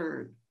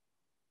return.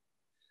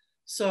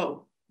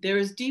 So there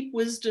is deep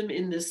wisdom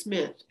in this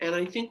myth, and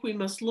I think we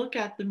must look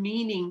at the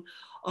meaning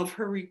of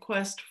her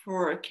request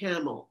for a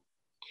camel.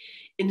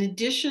 In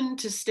addition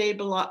to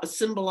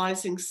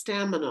symbolizing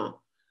stamina,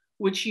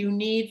 which you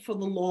need for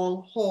the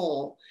long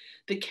haul,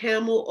 the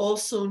camel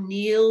also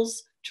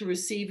kneels to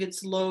receive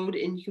its load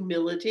in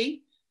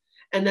humility.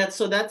 And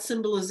so that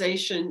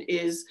symbolization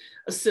is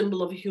a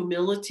symbol of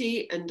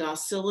humility and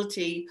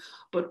docility,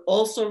 but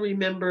also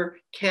remember,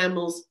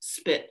 camels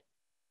spit.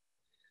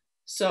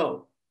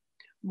 So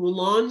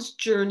Mulan's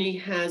journey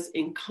has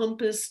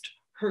encompassed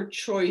her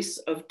choice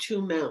of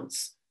two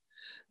mounts.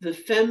 The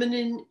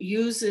feminine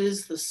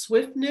uses the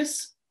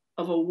swiftness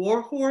of a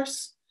war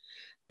horse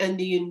and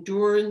the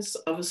endurance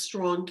of a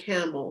strong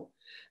camel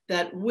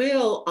that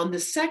will, on the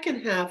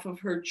second half of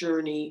her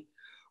journey,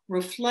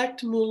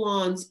 reflect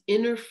Mulan's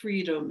inner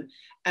freedom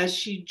as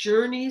she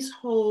journeys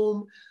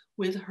home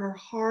with her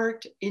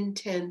heart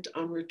intent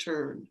on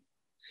return.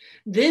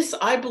 This,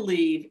 I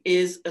believe,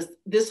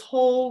 this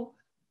whole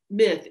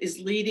myth is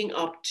leading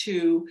up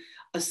to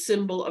a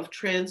symbol of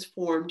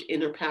transformed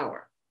inner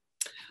power.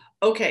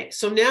 Okay,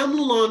 so now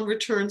Mulan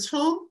returns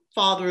home.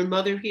 Father and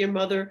mother hear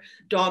mother,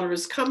 daughter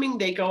is coming.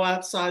 They go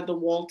outside the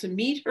wall to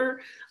meet her,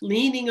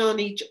 leaning on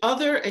each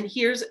other. And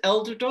here's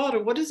elder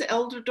daughter. What is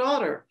elder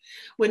daughter?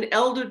 When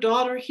elder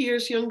daughter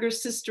hears younger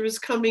sister is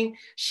coming,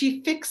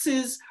 she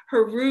fixes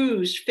her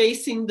rouge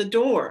facing the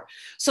door.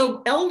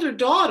 So elder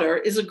daughter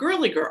is a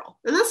girly girl,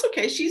 and that's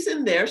okay. She's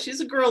in there.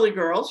 She's a girly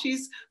girl.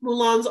 She's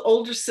Mulan's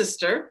older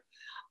sister.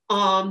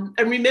 And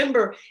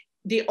remember,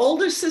 the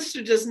older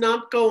sister does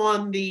not go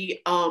on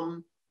the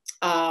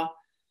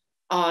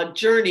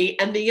journey,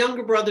 and the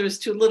younger brother is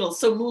too little.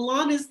 So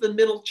Mulan is the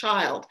middle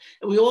child,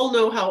 and we all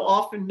know how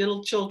often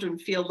middle children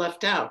feel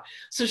left out.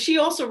 So she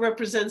also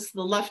represents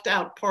the left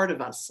out part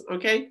of us,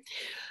 okay?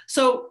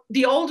 So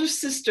the older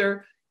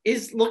sister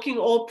is looking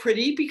all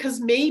pretty because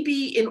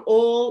maybe in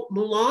all,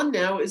 Mulan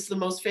now is the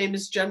most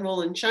famous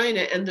general in China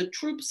and the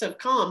troops have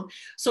come.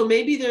 So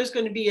maybe there's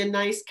going to be a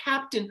nice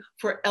captain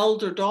for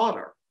elder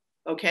daughter,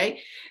 okay?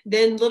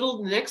 Then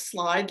next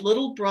slide,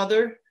 little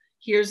brother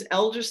here's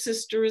elder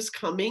sister is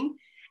coming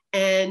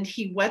and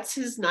he whets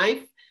his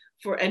knife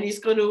and he's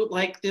going to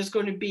there's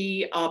going to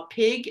be a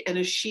pig and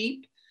a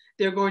sheep.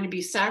 They're going to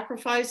be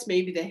sacrificed.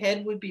 Maybe the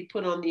head would be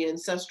put on the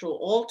ancestral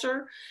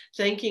altar,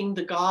 thanking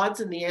the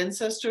gods and the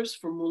ancestors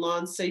for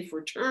Mulan's safe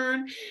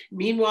return.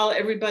 Meanwhile,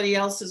 everybody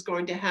else is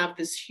going to have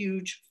this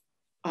huge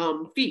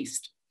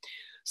feast.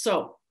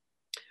 So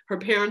her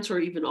parents are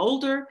even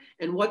older.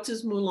 And what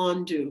does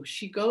Mulan do?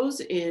 She goes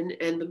in,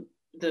 and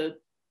the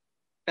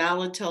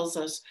ballad tells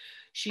us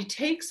she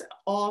takes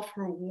off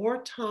her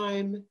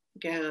wartime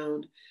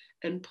gown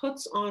and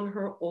puts on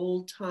her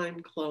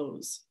old-time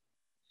clothes.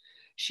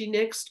 She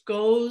next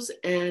goes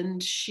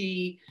and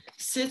she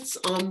sits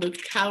on the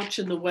couch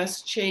in the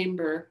West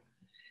Chamber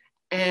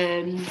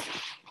and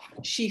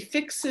she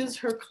fixes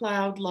her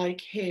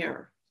cloud-like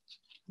hair,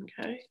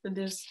 okay?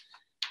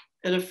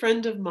 And a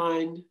friend of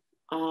mine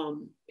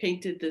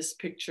painted this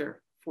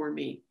picture for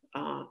me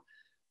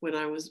when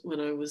I was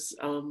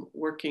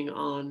working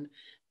on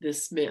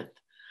this myth.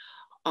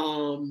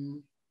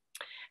 And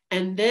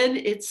then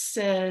it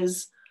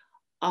says,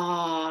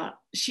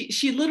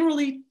 she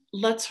literally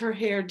lets her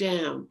hair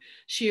down.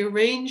 She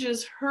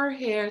arranges her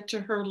hair to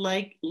her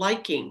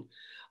liking,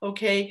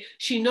 okay?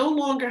 She no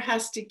longer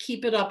has to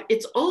keep it up.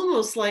 It's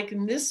almost like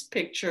in this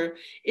picture,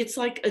 it's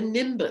like a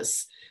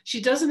nimbus. She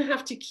doesn't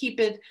have to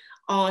keep it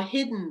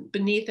hidden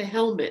beneath a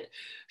helmet.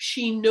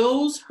 She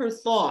knows her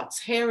thoughts.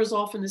 Hair is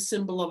often a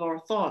symbol of our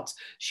thoughts.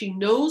 She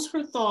knows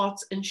her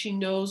thoughts and she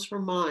knows her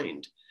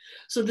mind.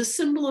 So the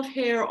symbol of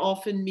hair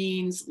often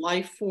means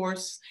life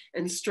force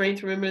and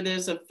strength. Remember,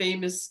 there's a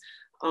famous,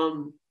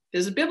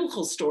 there's a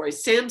biblical story,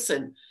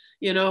 Samson.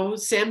 You know,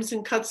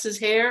 Samson cuts his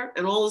hair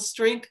and all his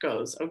strength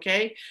goes,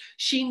 okay?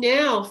 She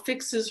now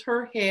fixes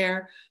her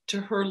hair to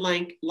her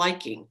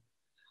liking.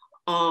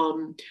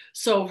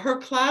 So her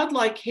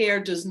cloud-like hair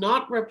does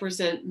not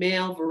represent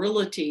male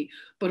virility,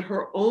 but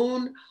her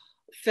own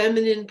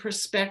feminine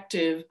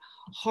perspective,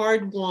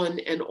 hard won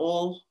and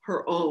all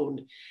her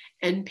own.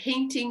 And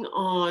painting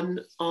on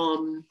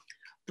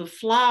the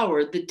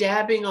flower, the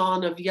dabbing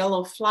on of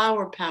yellow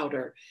flower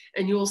powder,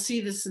 and you will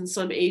see this in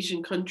some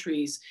Asian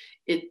countries.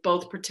 It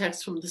both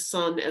protects from the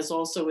sun as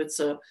also it's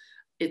a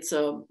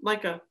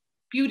like a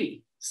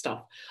beauty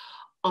stuff.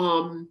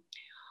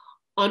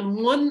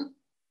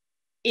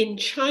 In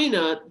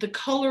China, the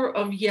color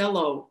of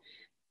yellow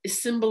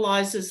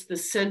symbolizes the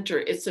center.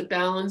 It's a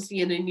balanced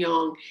yin and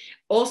yang.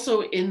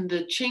 Also in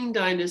the Qing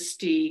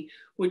dynasty,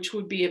 which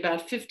would be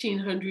about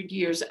 1500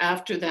 years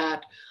after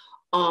that,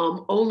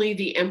 only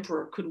the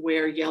emperor could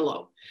wear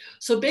yellow.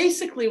 So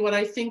basically what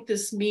I think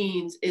this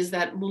means is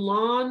that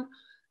Mulan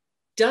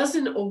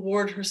doesn't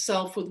award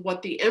herself with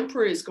what the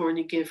emperor is going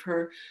to give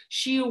her.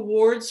 She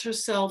awards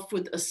herself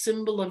with a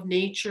symbol of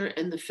nature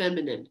and the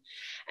feminine.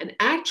 And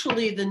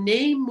actually the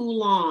name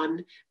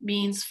Mulan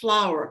means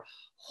flower.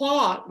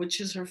 Hua, which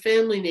is her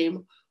family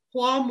name,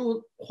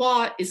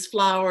 Hua is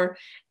flower,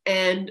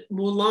 and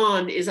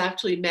Mulan is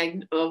actually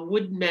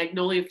wood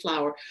magnolia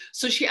flower.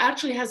 So she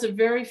actually has a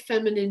very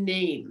feminine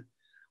name.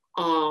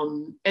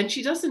 And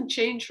she doesn't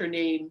change her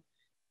name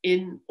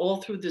in all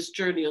through this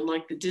journey,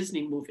 unlike the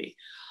Disney movie.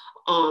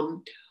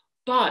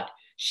 But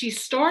she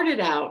started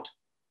out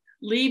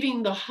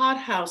leaving the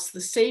hothouse, the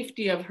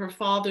safety of her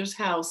father's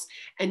house,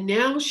 and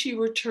now she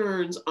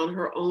returns on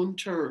her own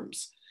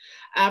terms.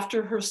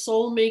 After her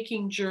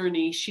soul-making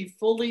journey, she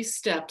fully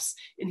steps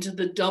into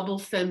the double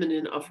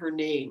feminine of her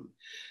name.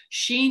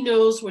 She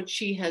knows what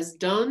she has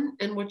done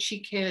and what she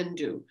can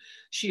do.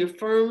 She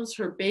affirms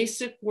her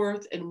basic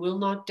worth and will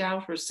not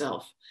doubt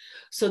herself.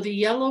 So the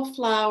yellow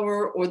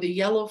flower or the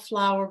yellow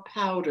flower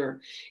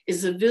powder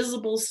is a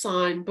visible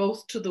sign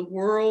both to the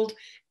world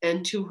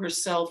and to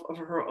herself of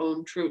her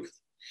own truth.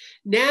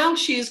 Now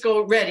she is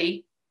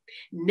ready.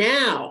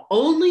 Now,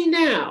 only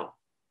now,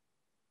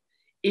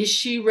 is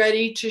she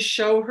ready to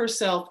show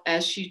herself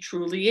as she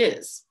truly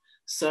is.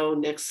 So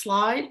next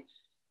slide.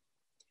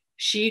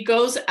 She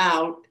goes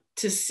out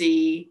to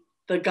see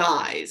the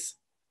guys.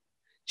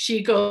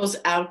 She goes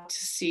out to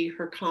see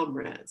her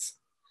comrades.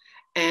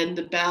 And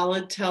the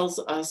ballad tells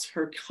us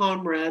her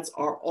comrades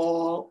are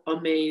all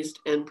amazed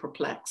and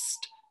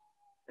perplexed.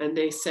 And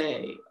they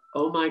say,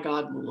 oh my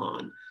God,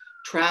 Mulan,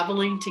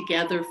 traveling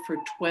together for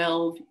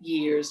 12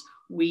 years,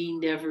 we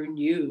never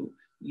knew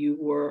you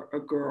were a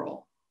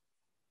girl.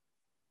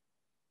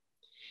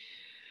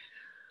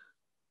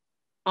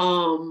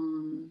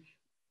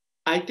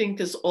 I think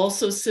this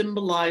also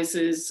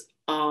symbolizes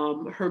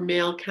her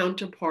male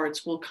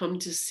counterparts will come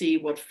to see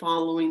what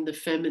following the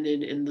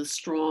feminine in the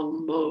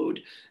strong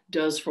mode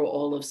does for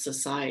all of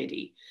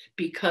society,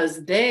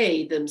 because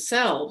they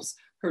themselves,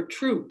 her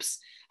troops,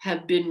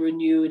 have been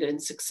renewed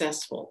and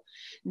successful.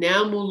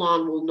 Now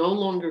Mulan will no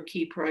longer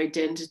keep her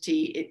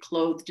identity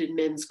clothed in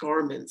men's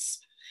garments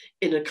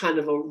in a kind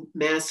of a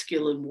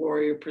masculine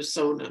warrior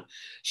persona.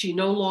 She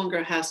no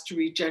longer has to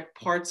reject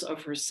parts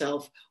of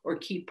herself or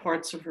keep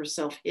parts of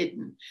herself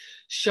hidden.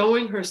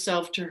 Showing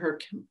herself to her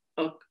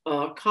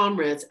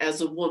comrades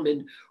as a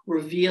woman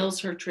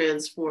reveals her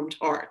transformed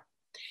heart.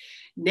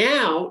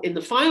 Now, in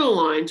the final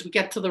lines, we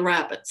get to the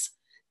rabbits.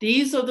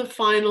 These are the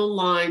final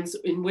lines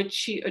in which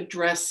she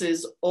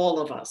addresses all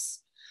of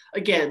us.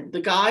 Again,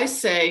 the guys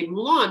say,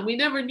 Mulan, we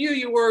never knew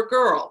you were a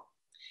girl.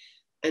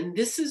 And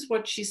this is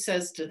what she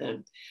says to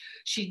them.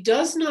 She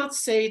does not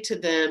say to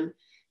them,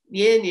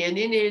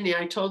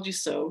 I told you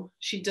so.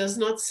 She does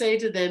not say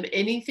to them,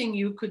 anything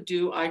you could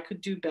do, I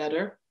could do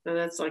better. Now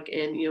that's like,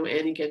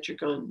 Annie, get your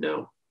gun.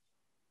 No.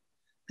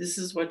 This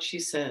is what she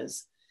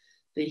says.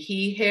 The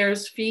he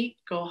hare's feet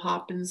go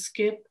hop and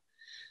skip.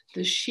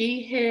 The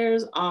she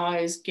hare's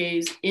eyes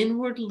gaze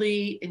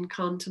inwardly in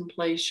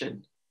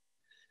contemplation.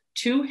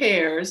 Two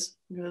hares,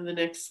 go to the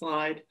next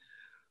slide,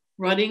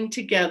 running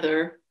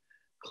together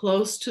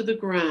close to the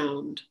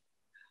ground.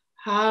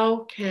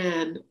 How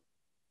can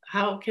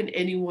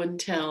anyone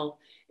tell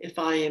if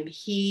I am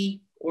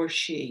he or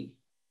she?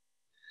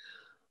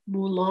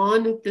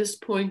 Mulan at this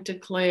point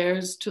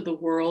declares to the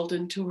world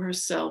and to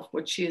herself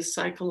what she has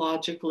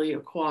psychologically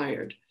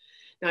acquired.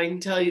 Now I can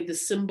tell you the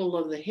symbol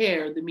of the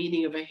hare, the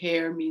meaning of a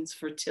hare means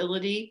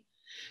fertility.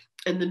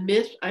 And the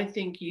myth, I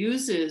think,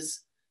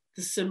 uses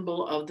the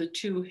symbol of the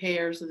two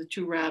hares or the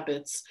two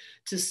rabbits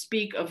to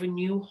speak of a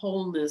new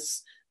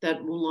wholeness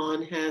that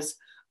Mulan has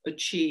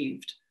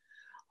achieved.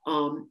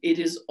 It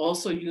is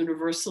also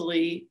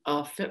universally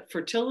a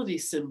fertility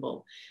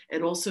symbol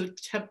and also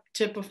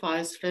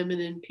typifies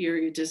feminine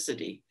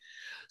periodicity.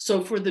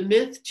 So for the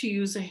myth to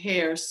use a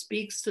hare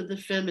speaks to the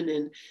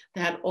feminine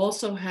that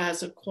also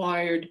has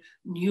acquired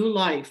new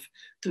life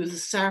through the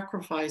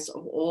sacrifice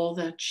of all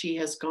that she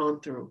has gone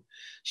through.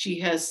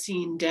 She has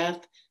seen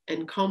death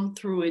and come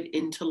through it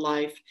into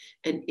life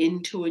and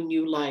into a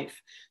new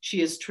life. She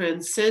has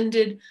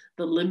transcended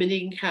the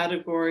limiting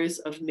categories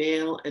of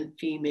male and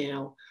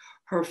female.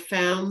 Her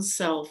found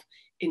self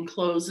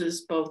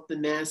encloses both the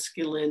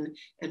masculine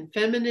and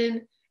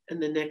feminine.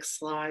 And the next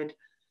slide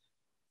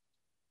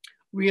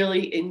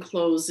really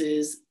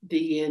encloses the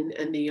yin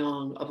and the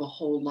yang of a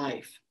whole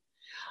life.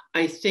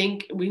 I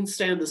think we can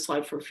stay on this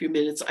slide for a few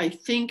minutes. I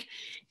think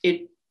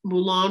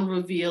Mulan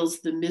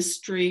reveals the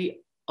mystery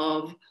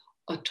of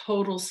a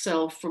total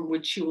self from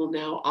which she will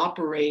now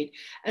operate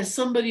as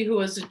somebody who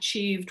has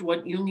achieved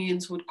what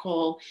Jungians would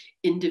call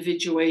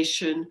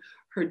individuation,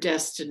 her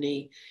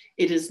destiny.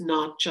 It is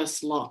not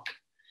just luck.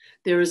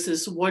 There is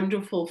this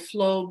wonderful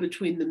flow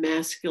between the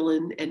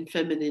masculine and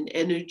feminine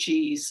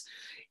energies.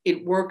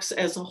 It works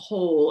as a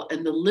whole,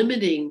 and the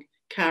limiting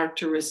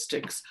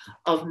characteristics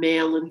of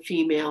male and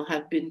female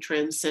have been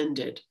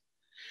transcended.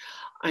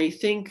 I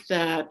think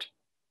that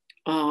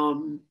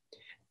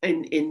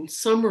in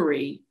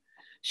summary,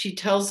 she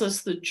tells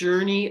us the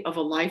journey of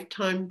a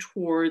lifetime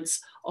towards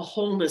a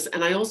wholeness.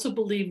 And I also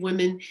believe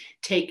women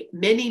take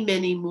many,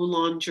 many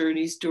Mulan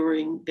journeys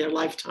during their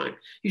lifetime.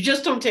 You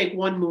just don't take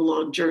one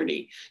Mulan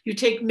journey. You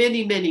take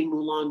many, many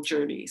Mulan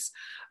journeys.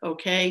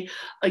 Okay,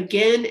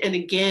 again and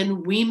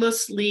again, we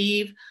must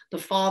leave the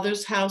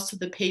father's house to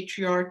the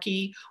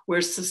patriarchy,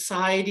 where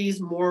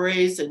society's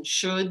mores and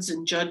shoulds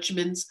and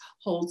judgments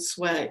hold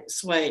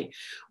sway.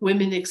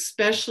 Women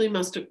especially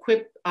must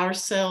equip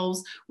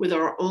ourselves with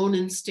our own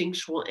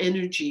instinctual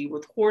energy,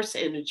 with horse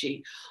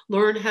energy,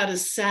 learn how to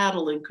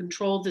saddle and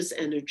control this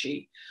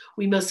energy.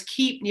 We must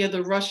keep near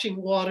the rushing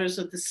waters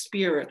of the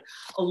spirit,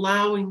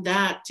 allowing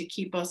that to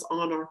keep us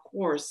on our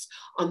course,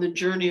 on the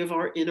journey of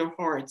our inner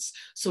hearts,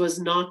 so as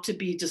not to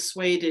be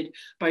dissuaded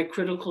by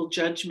critical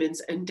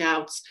judgments and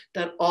doubts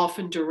that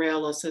often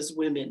derail us as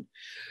women.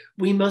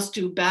 We must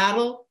do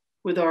battle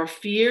with our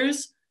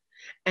fears,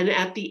 and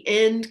at the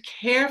end,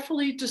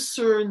 carefully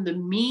discern the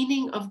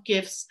meaning of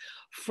gifts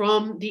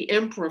from the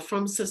emperor,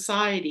 from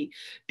society,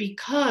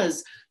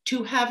 because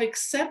to have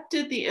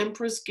accepted the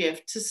emperor's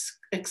gift, to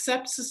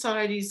accept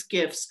society's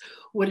gifts,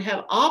 would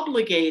have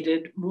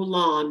obligated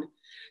Mulan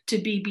to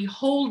be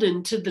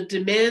beholden to the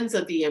demands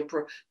of the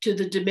emperor, to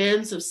the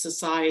demands of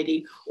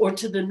society, or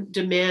to the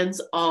demands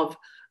of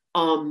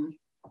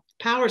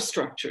power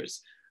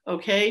structures,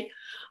 okay?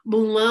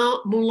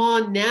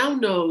 Mulan now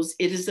knows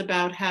it is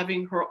about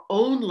having her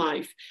own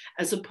life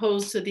as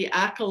opposed to the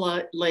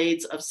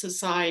accolades of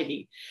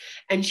society.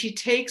 And she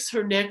takes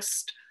her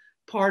next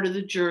part of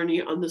the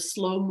journey on the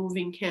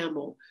slow-moving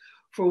camel.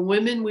 For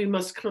women, we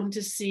must come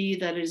to see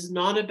that it is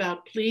not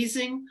about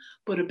pleasing,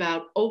 but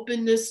about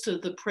openness to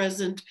the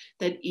present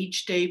that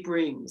each day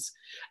brings.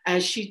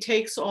 As she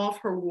takes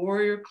off her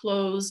warrior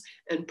clothes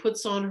and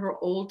puts on her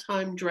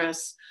old-time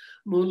dress,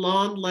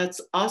 Mulan lets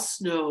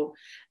us know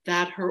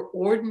that her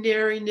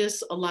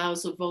ordinariness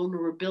allows a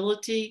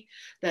vulnerability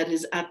that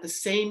is at the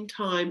same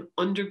time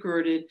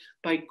undergirded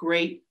by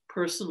great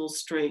personal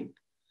strength.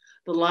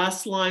 The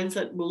last lines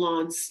that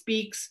Mulan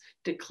speaks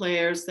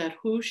declares that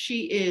who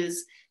she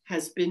is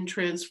has been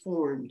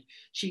transformed.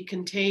 She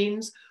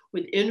contains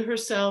within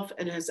herself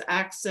and has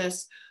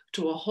access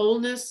to a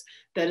wholeness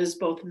that is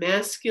both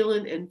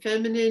masculine and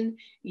feminine,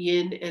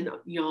 yin and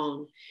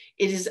yang.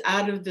 It is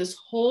out of this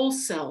whole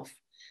self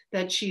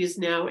that she is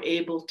now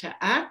able to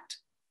act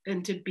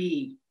and to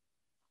be.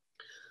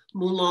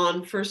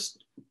 Mulan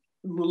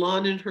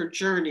in her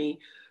journey,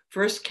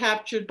 first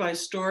captured by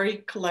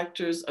story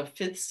collectors of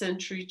 5th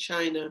century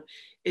China,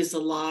 is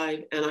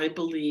alive and I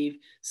believe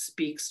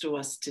speaks to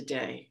us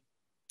today.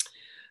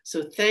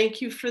 So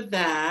thank you for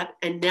that.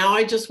 And now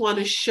I just want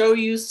to show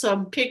you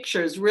some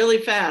pictures really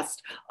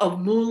fast of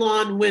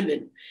Mulan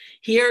women.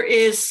 Here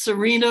is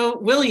Serena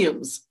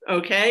Williams,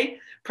 okay?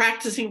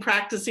 Practicing,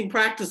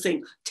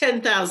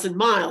 10,000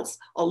 miles,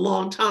 a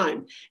long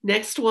time.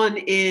 Next one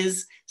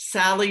is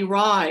Sally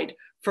Ride,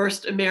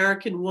 first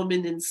American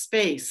woman in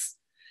space.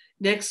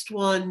 Next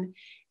one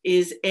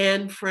is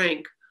Anne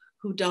Frank,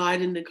 who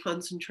died in the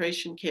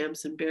concentration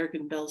camps in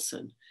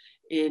Bergen-Belsen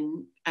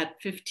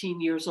at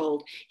 15 years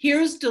old.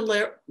 Here's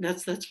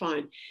that's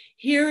fine.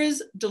 Here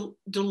is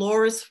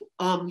Dolores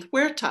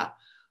Huerta,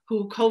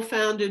 who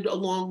co-founded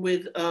along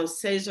with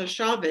Cesar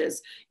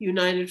Chavez,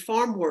 United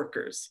Farm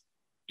Workers.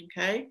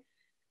 Okay,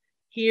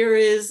 here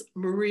is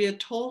Maria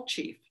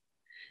Tallchief.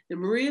 The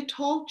Maria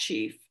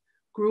Tallchief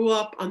grew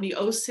up on the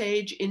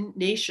Osage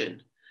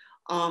Nation.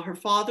 Her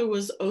father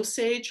was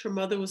Osage, her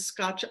mother was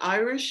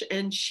Scotch-Irish,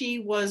 and she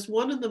was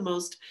one of the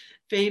most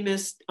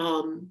famous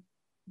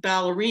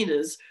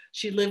ballerinas.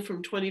 She lived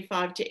from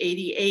 25 to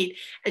 88,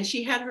 and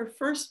she had her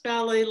first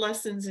ballet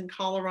lessons in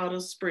Colorado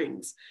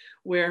Springs,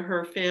 where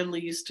her family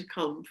used to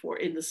come for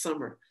in the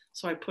summer.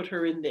 So I put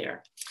her in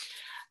there.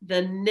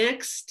 The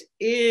next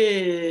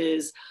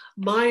is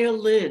Maya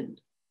Lin,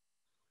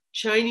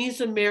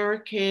 Chinese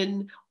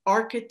American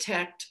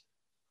architect.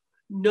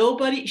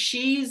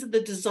 She's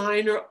the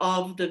designer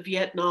of the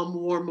Vietnam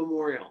War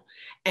Memorial.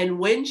 And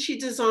when she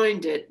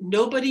designed it,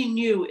 nobody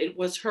knew it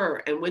was her.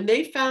 And when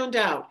they found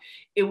out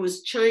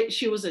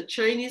she was a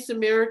Chinese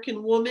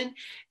American woman,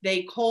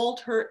 they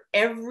called her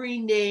every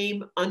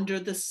name under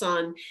the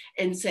sun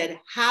and said,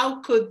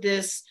 how could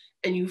this,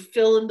 and you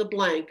fill in the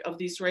blank of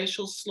these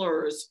racial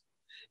slurs,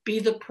 be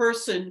the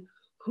person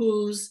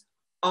whose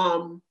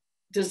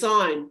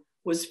design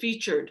was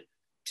featured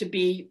to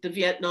be the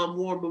Vietnam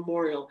War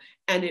Memorial.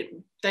 And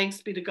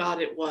thanks be to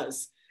God, it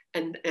was.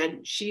 And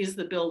she is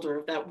the builder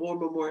of that war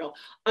memorial.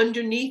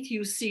 Underneath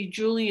you see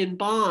Julian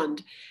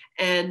Bond,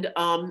 and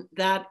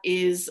that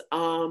is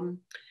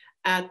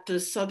at the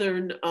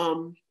Southern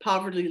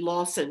Poverty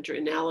Law Center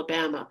in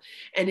Alabama.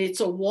 And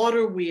it's a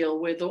water wheel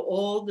with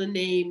all the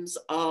names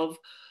of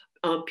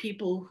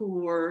people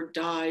who were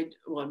died.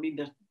 Well, I mean,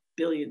 the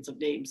billions of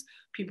names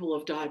people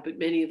have died, but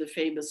many of the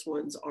famous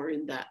ones are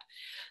in that.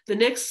 The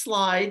next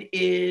slide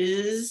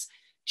is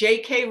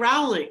J.K.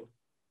 Rowling.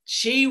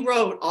 She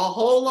wrote a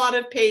whole lot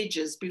of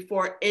pages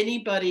before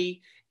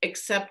anybody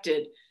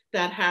accepted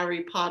that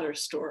Harry Potter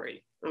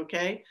story,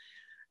 okay?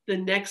 The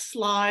next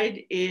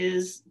slide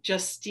is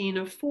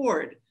Justina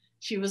Ford.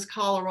 She was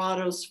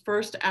Colorado's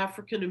first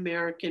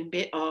African-American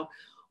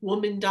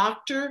woman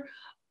doctor,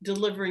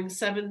 delivering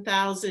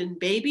 7,000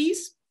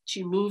 babies.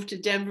 She moved to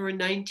Denver in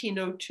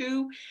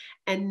 1902,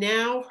 and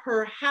now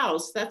her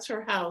house, that's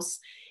her house,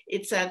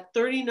 it's at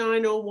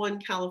 3901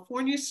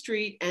 California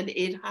Street, and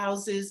it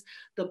houses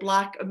the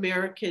Black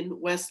American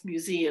West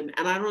Museum.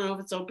 And I don't know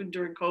if it's open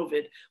during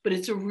COVID, but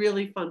it's a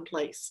really fun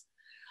place.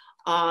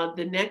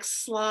 The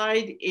next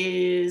slide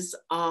is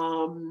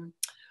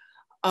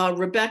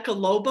Rebecca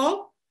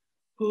Lobo,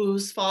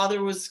 whose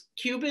father was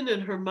Cuban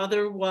and her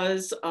mother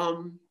was,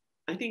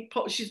 I think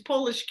she's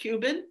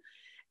Polish-Cuban,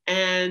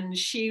 and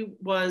she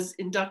was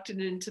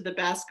inducted into the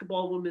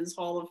Basketball Women's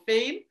Hall of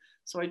Fame.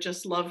 So I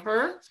just love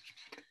her.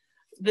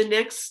 The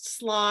next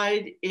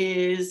slide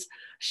is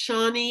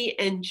Shawnee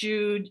and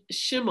Jude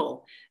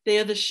Schimmel. They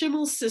are the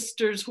Schimmel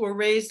sisters who were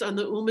raised on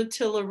the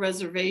Umatilla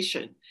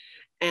Reservation.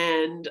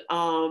 And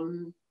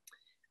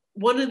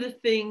one of the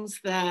things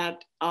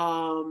that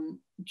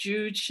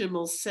Jude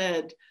Schimmel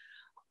said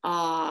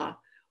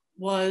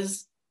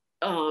was,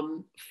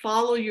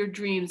 follow your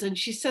dreams. And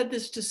she said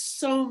this to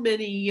so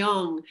many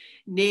young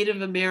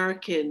Native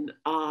American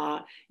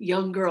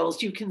young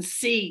girls. You can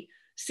see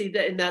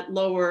that in that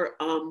lower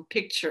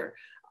picture,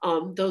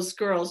 those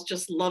girls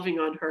just loving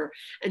on her.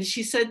 And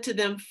she said to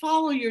them,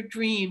 follow your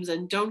dreams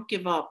and don't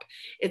give up.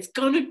 It's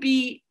gonna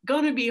be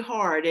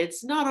hard.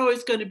 It's not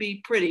always gonna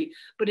be pretty,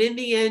 but in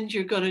the end,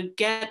 you're gonna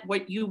get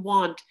what you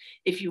want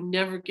if you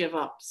never give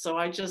up. So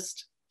I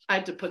just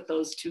had to put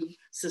those two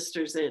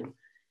sisters in.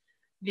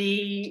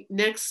 The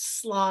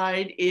next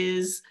slide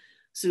is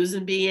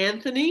Susan B.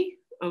 Anthony,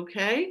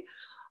 okay?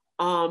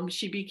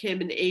 She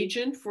became an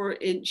agent for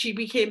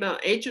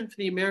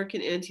the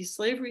American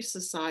Anti-Slavery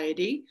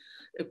Society,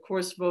 of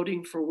course,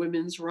 voting for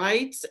women's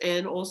rights.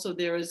 And also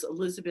there is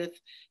Elizabeth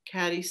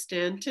Cady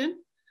Stanton.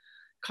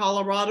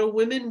 Colorado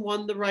women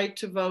won the right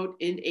to vote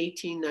in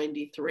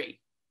 1893.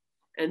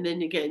 And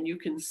then again, you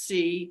can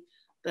see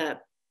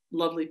that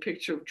lovely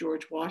picture of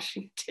George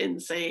Washington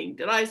saying,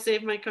 did I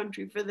save my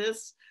country for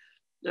this?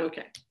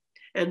 Okay.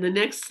 And the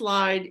next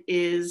slide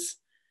is,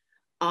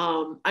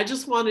 I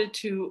just wanted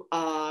to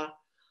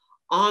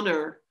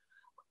honor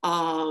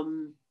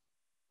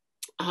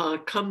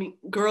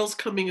girls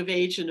coming of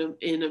age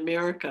in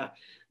America.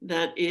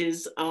 That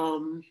is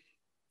Helen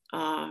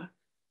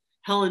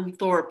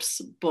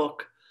Thorpe's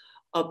book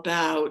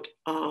about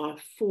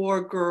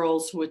 4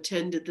 girls who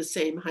attended the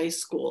same high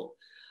school.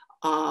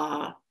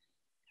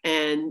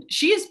 And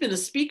she has been a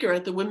speaker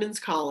at the Women's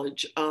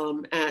College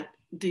at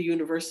the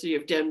University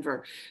of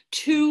Denver.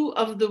 2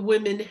 of the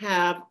women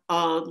have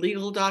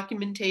legal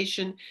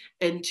documentation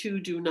and 2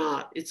 do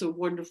not. It's a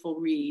wonderful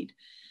read.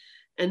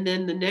 And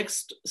then the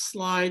next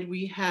slide,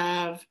 we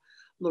have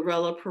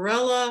Lorella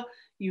Perella,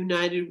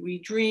 United We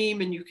Dream,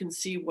 and you can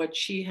see what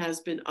she has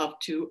been up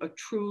to, a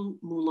true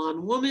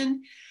Mulan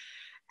woman.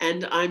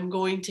 And I'm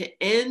going to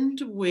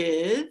end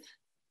with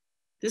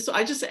this.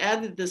 I just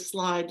added this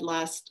slide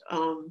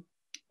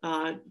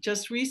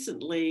just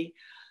recently.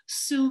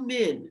 Su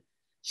Min.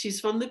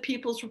 She's from the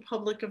People's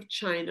Republic of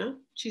China.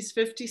 She's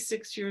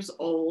 56 years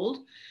old.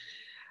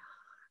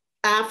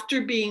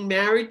 After being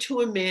married to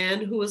a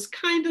man who was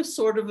kind of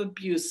sort of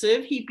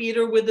abusive, he beat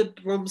her with a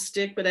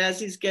broomstick, but as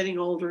he's getting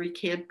older, he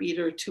can't beat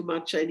her too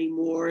much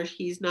anymore.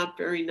 He's not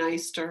very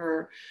nice to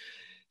her.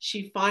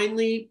 She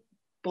finally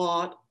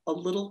bought a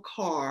little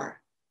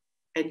car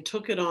and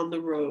took it on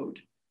the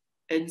road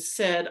and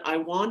said, I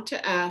want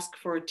to ask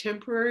for a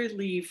temporary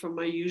leave from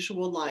my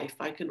usual life.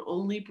 I can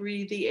only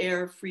breathe the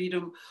air of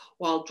freedom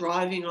while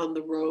driving on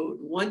the road.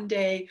 One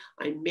day,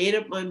 I made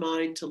up my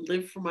mind to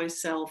live for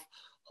myself.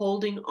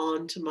 holding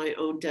on to my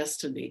own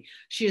destiny.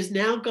 She has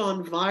now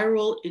gone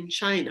viral in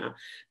China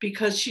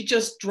because she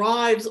just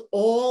drives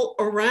all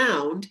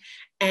around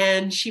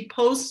and she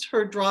posts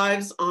her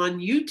drives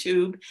on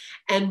YouTube,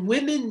 and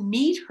women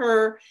meet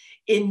her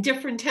in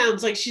different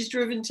towns. Like, she's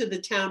driven to the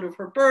town of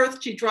her birth.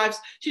 She's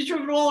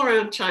driven all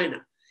around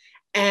China.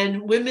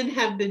 And women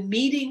have been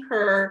meeting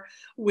her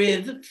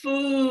with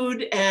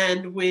food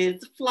and with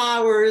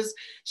flowers.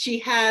 She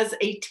has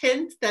a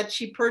tent that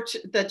she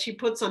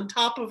puts on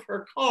top of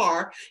her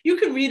car. You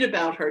can read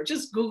about her,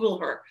 just Google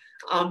her.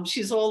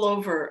 She's all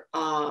over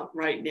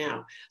right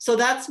now. So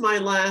that's my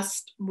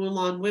last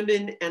Mulan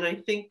women. And I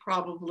think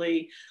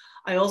probably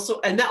I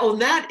also,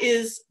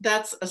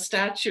 that's a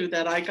statue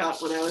that I got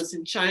when I was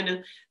in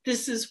China.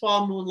 This is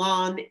Hua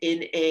MuLan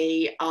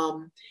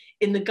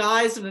in the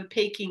guise of a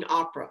Peking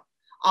opera.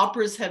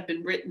 Operas have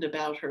been written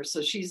about her. So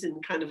she's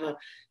in kind of a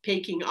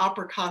Peking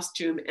opera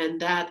costume,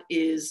 and that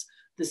is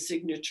the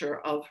signature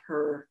of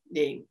her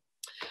name.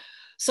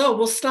 So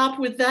we'll stop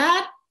with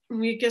that.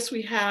 I guess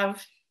we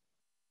have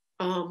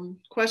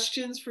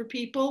questions for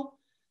people.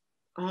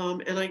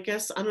 And I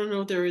guess, I don't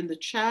know if they're in the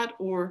chat,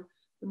 or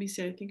let me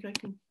see, I think I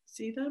can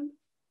see them.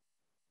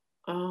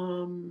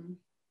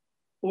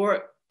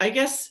 Or I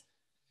guess,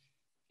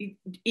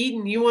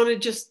 Eden, you want to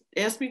just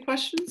ask me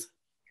questions?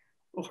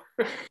 Or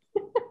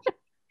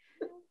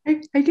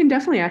I can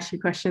definitely ask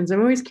you questions. I'm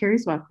always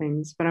curious about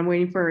things, but I'm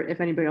waiting for if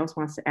anybody else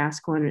wants to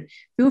ask one.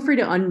 Feel free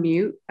to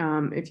unmute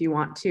if you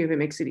want to, if it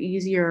makes it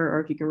easier,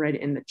 or if you can write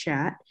it in the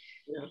chat.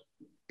 Yeah.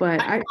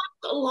 But I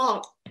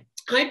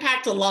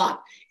packed a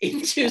lot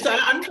into,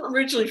 I'm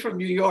originally from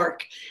New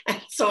York,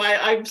 and so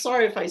I'm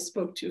sorry if I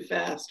spoke too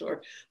fast,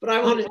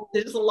 but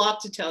there's a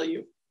lot to tell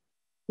you.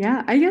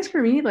 Yeah, I guess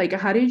for me, like,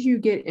 how did you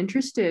get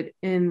interested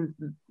in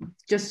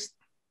just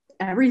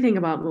everything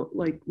about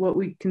like what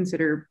we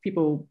consider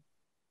people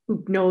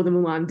who know the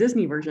Mulan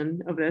Disney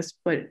version of this,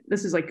 but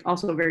this is like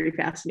also very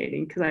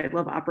fascinating because I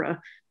love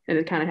opera, and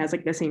it kind of has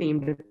like the same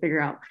theme to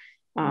figure out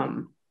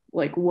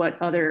like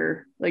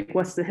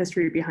what's the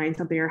history behind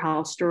something, or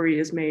how a story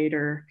is made,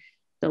 or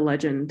the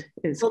legend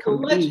is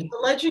the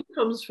legend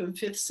comes from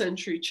 5th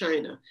century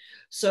China.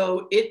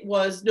 So it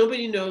was,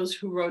 nobody knows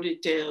who wrote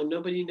it down,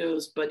 nobody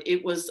knows, but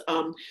it was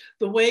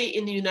the way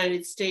in the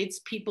United States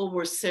people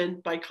were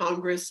sent by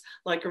Congress,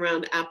 like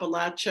around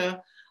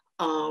Appalachia,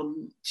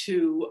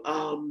 to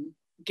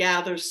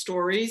gather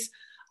stories.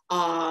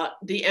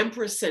 The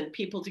Empress sent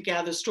people to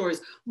gather stories.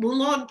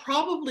 Mulan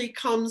probably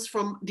comes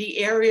from the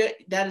area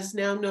that is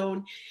now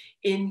known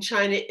in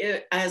China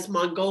as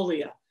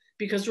Mongolia,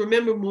 because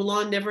remember,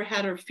 Mulan never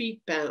had her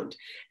feet bound,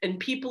 and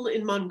people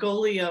in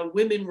Mongolia,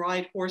 women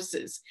ride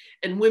horses,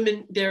 and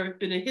women, there have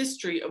been a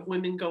history of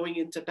women going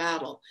into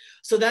battle.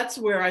 So that's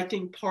where I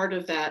think part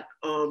of that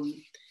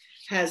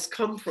has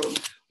come from.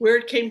 Where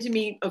it came to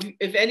me,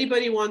 if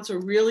anybody wants a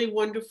really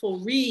wonderful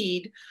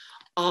read,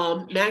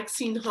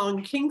 Maxine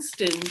Hong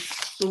Kingston,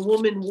 The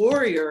Woman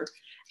Warrior,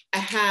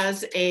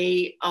 has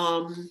a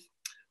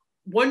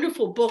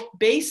wonderful book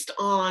based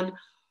on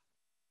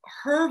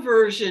her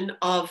version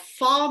of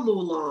Fa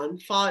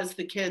Mulan. Fa is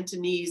the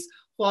Cantonese,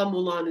 Hua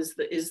MuLan is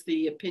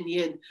the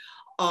Pinyin.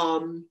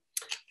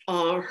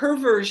 Her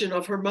version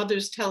of her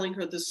mother's telling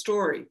her the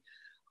story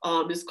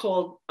is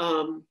called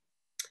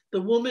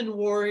The Woman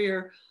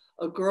Warrior,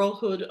 A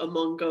Girlhood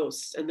Among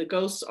Ghosts. And the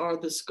ghosts are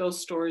the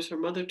ghost stories her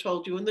mother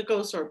told you, and the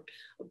ghosts are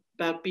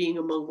about being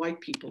among white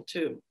people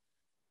too.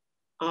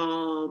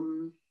 Let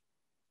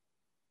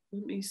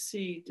me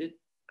see,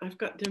 I've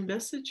got their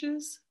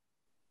messages?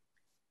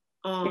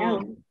 Yeah,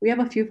 we have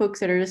a few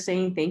folks that are just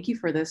saying thank you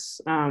for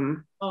this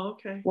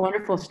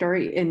wonderful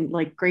story and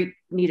like great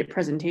needed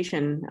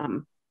presentation.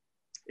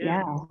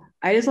 Yeah,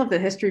 I just love the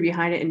history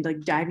behind it and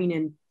like diving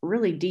in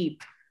really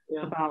deep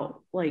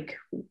about like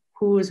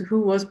who was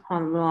Hua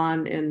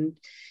MuLan, and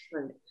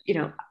you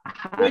know,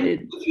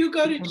 if you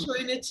go to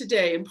China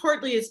today, and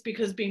partly it's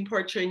because being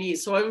part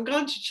Chinese, so I've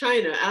gone to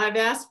China and I've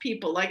asked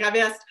people, like I've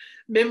asked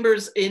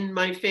members in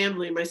my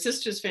family, my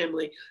sister's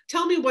family,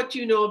 tell me what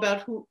you know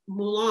about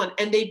Mulan,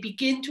 and they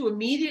begin to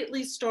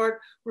immediately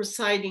start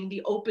reciting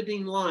the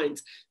opening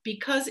lines,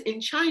 because in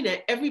China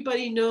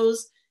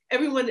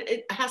everyone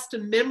has to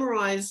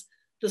memorize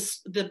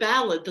the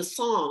ballad, the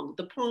song,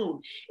 the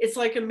poem. It's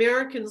like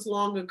Americans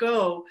long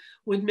ago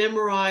would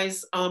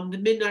memorize the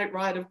Midnight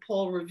Ride of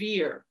Paul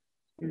Revere,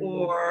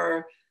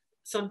 or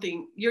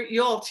something.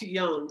 You're all too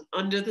young.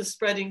 Under the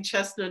spreading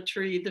chestnut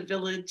tree, the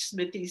village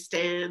smithy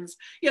stands.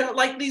 You know,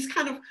 like these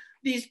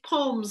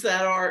poems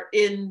that are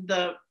in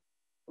the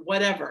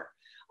whatever.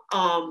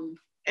 And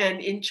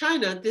in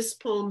China, this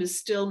poem is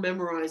still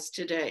memorized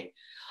today.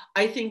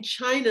 I think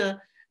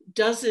China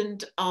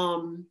doesn't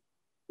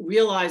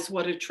realize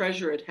what a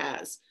treasure it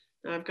has.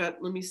 Now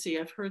let me see,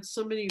 I've heard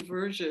so many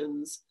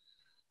versions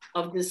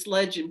of this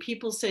legend.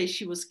 People say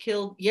she was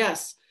killed.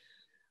 Yes.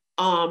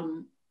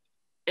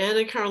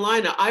 Anna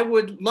Carolina, I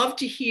would love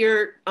to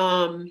hear,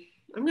 I'm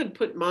going to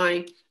put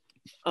my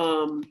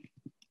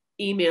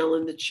email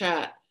in the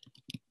chat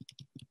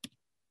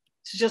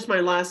It's just my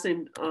last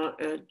name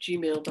at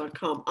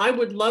gmail.com. I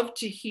would love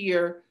to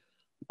hear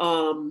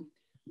some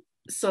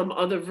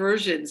other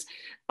versions.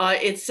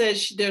 It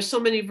says there's so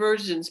many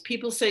versions.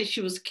 People say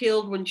she was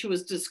killed when she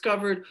was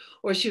discovered,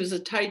 or she was a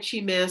Tai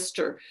Chi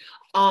master.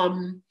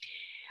 I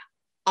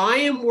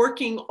am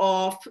working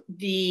off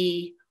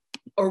the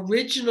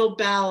original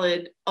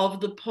ballad of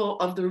the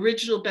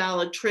original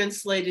ballad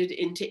translated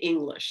into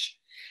English.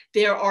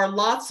 There are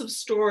lots of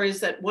stories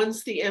that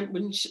once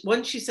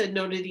she said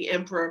no to the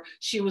emperor,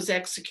 she was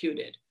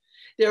executed.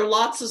 There are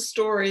lots of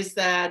stories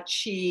that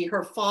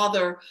her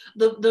father,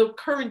 the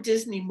current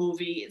Disney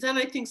movie, and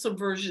I think some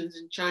versions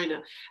in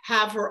China,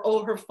 have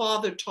her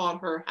father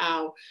taught her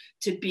how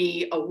to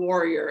be a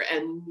warrior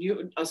and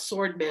a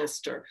sword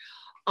master.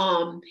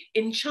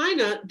 In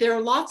China, there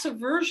are lots of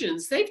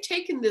versions. They've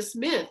taken this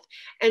myth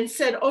and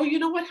said, oh, you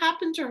know what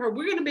happened to her?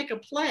 We're going to make a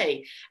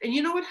play. And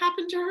you know what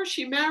happened to her?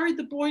 She married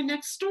the boy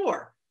next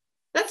door.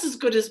 That's as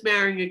good as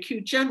marrying a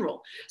cute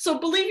general. So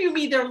believe you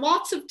me, there are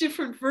lots of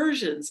different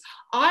versions.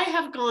 I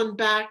have gone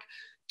back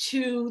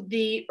to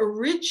the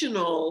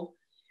original,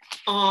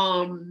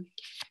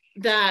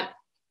 the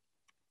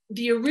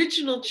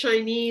original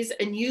Chinese,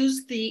 and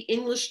used the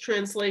English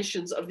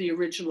translations of the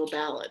original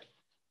ballad.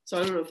 So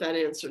I don't know if that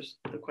answers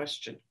the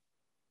question.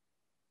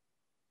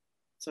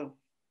 So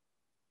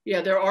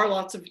yeah, there are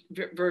lots of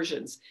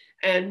versions.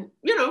 And,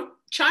 you know,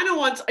 China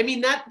wants, I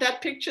mean, that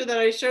picture that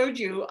I showed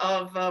you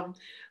of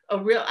a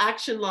real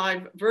action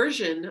live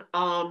version,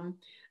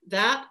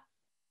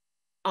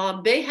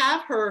 they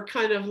have her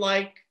kind of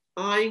like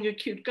eyeing a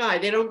cute guy.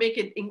 They don't make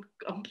it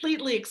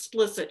completely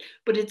explicit,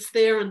 but it's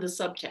there in the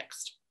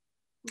subtext.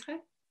 Okay.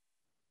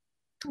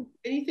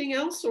 Anything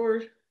else,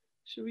 or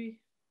should we?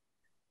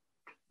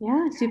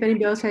 Yeah, see if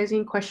anybody else has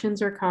any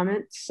questions or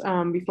comments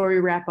before we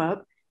wrap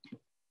up.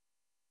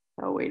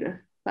 I'll wait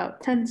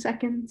about 10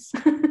 seconds.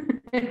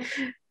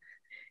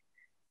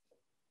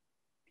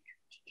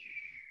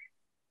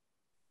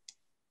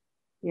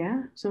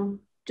 Yeah, so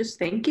just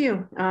thank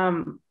you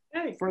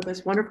for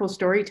this wonderful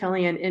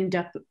storytelling and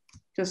in-depth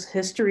just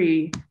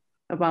history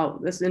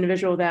about this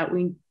individual that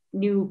we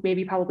knew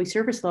maybe probably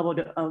surface level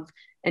of,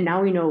 and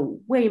now we know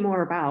way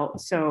more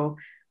about. So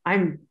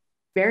I'm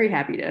very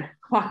happy to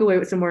walk away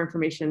with some more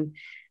information.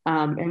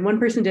 And one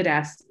person did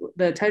ask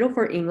the title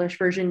for English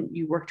version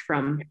you worked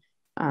from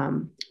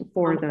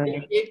for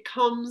the. It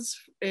comes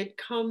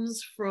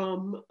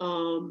from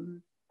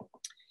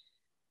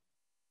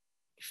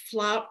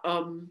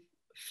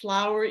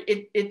flower.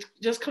 It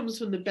just comes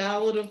from the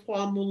Ballad of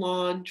Hua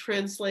MuLan,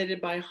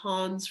 translated by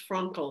Hans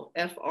Frankel,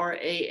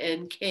 Frankel,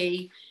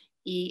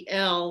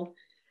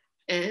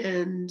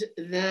 and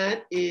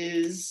that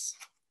is,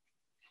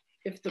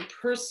 if the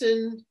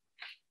person,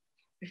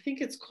 I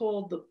think it's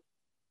called the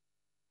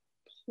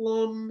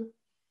Plum.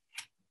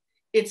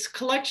 It's a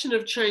collection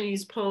of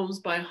Chinese poems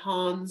by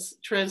Hans,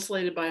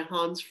 translated by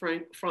Hans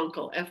Frankel,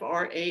 Frankel.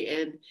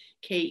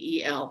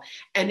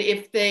 And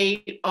if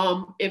they,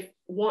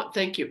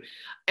 thank you.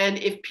 And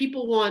if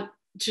people want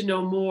to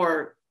know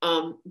more,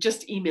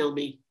 just email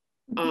me.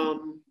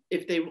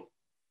 If they,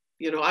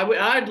 you know,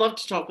 I'd love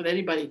to talk with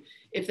anybody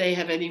if they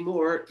have any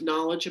more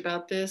knowledge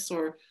about this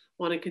or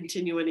want to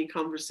continue any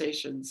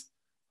conversations.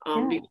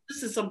 Because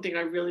this is something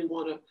I really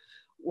want to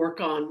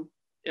work on.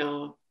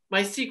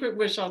 My secret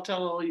wish, I'll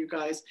tell all you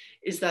guys,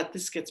 is that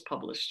this gets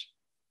published.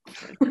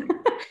 Okay.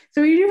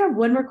 So we do have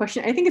one more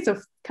question. I think it's a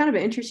kind of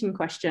an interesting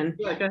question.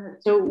 Yeah, go ahead.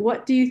 So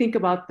what do you think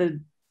about the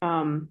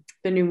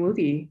new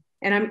movie?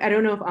 And I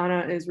don't know if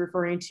Anna is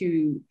referring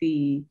to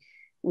the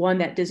one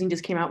that Disney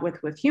just came out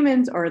with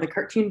humans or the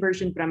cartoon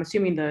version, but I'm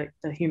assuming the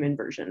human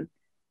version.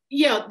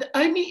 Yeah,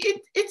 I mean,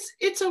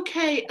 it's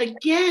okay.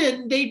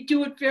 Again, they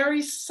do it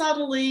very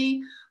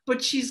subtly,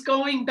 but she's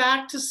going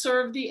back to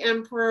serve the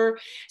emperor.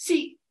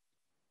 See,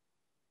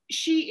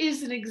 she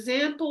is an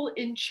example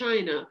in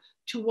China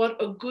to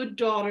what a good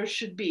daughter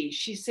should be.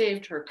 She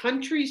saved her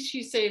country,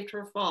 she saved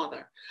her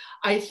father.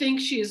 I think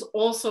she has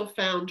also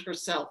found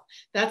herself.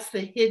 That's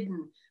the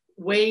hidden,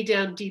 way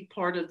down deep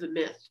part of the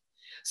myth.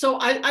 So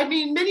I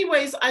mean, in many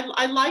ways,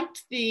 I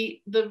liked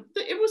it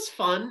was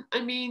fun. I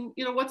mean,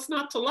 you know, what's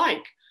not to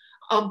like?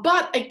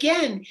 But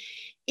again,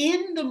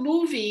 in the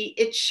movie,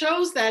 it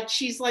shows that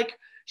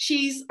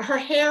her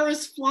hair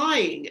is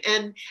flying,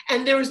 and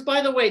there is,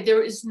 by the way,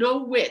 there is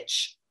no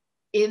witch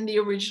in the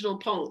original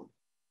poem.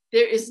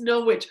 There is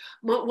no witch.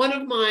 One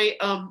of my,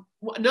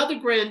 another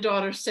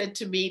granddaughter said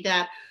to me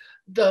that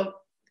the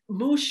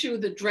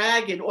Mushu, the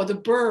dragon, or the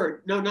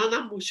bird, no,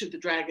 not Mushu, the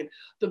dragon,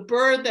 the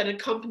bird that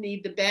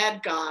accompanied the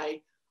bad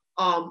guy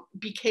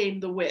became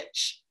the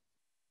witch.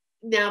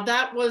 Now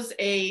that was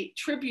a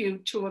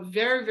tribute to a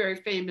very, very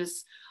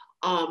famous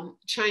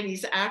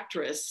Chinese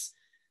actress,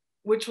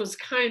 which was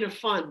kind of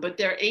fun, but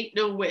there ain't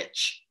no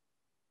witch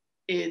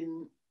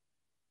in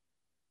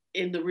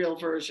the real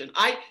version.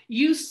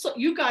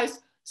 You guys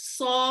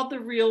saw the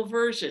real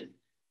version.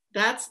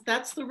 That's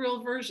the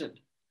real version.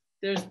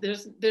 There's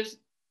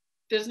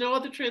no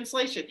other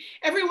translation.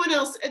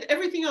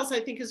 Everything else I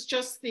think is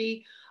just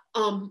the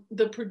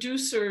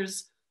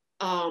producers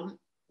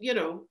you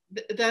know,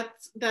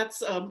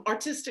 that's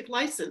artistic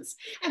license.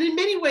 And in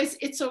many ways,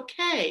 it's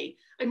okay.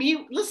 I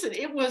mean, listen,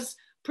 it was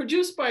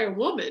produced by a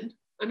woman.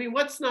 I mean,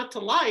 what's not to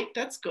like?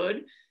 That's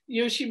good.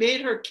 You know, she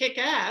made her kick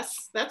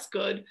ass. That's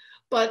good.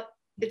 But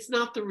it's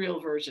not the real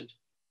version.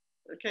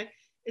 Okay.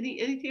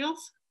 Anything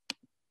else?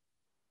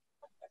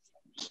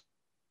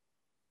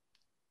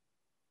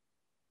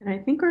 And I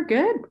think we're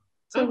good.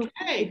 So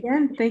okay.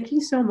 Again, thank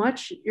you so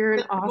much. You're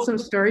an awesome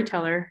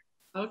storyteller.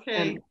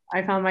 Okay. And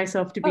I found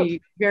myself to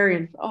be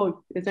very,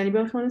 does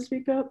anybody else want to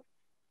speak up?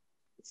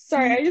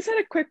 Sorry, I just had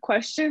a quick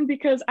question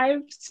because I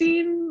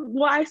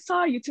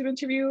saw a YouTube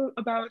interview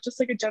about just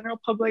like a general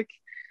public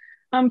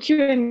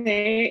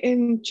Q&A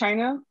in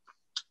China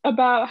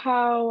about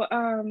how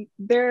in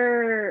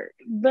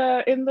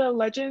the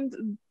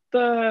legend,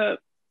 the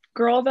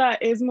girl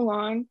that is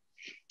Mulan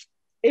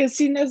is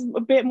seen as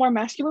a bit more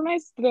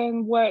masculinized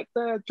than what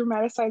the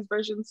dramatized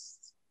versions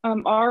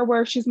are,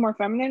 where she's more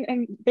feminine,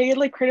 and they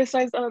like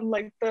criticized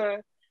like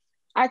the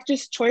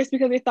actress choice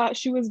because they thought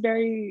she was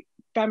very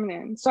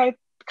feminine. So I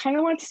kind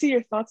of want to see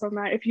your thoughts on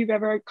that, if you've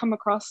ever come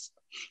across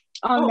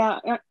on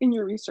that in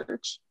your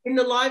research. In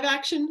the live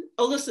action?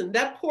 Oh, listen,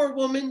 that poor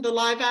woman, the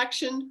live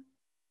action,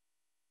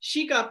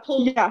 she got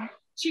pulled. Yeah.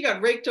 She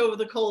got raked over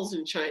the coals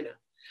in China.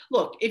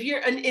 Look, if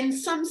you're in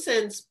some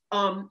sense,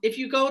 if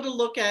you go to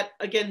look at,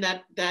 again,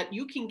 that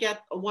you can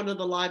get one of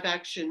the live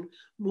action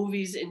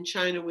movies in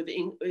China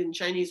in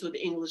Chinese with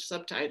English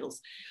subtitles.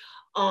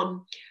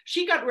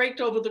 She got raked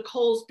over the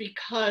coals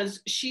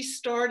because she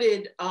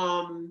started,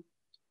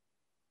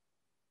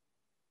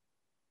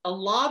 a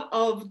lot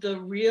of the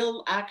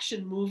real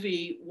action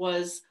movie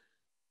was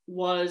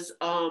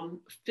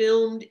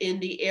filmed in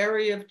the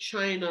area of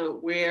China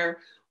where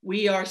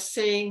we are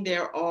saying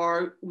there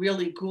are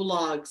really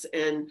gulags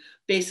and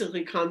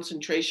basically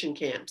concentration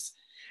camps.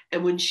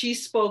 And when she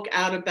spoke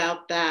out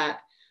about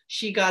that,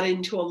 she got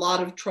into a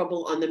lot of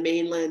trouble on the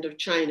mainland of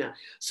China.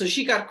 So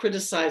she got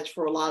criticized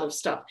for a lot of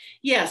stuff.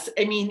 Yes,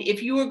 I mean,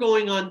 if you were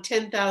going on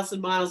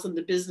 10,000 miles in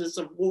the business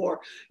of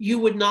war, you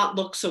would not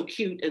look so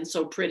cute and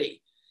so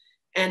pretty.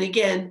 And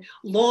again,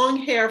 long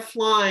hair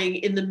flying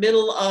in the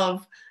middle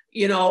of,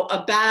 you know,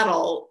 a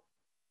battle.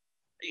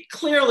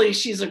 Clearly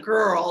she's a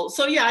girl.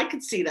 So yeah, I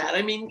could see that.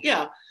 I mean,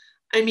 yeah.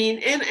 I mean,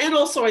 and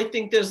also I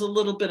think there's a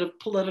little bit of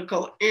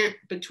political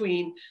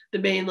between the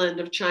mainland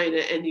of China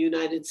and the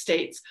United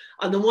States.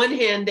 On the one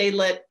hand, they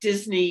let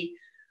Disney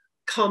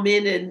come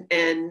in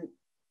and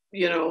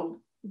you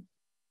know,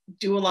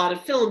 do a lot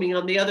of filming.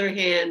 On the other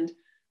hand,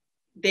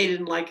 they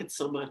didn't like it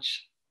so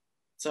much.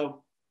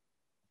 So,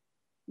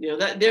 you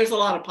know, there's a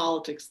lot of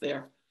politics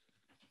there.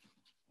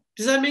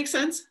 Does that make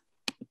sense?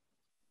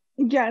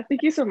 Yeah,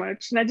 thank you so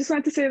much. And I just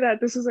wanted to say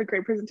that this was a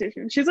great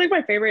presentation. She's like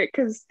my favorite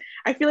because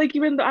I feel like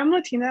even though I'm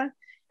Latina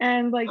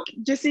and like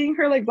just seeing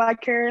her like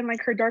black hair and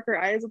like her darker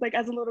eyes, like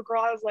as a little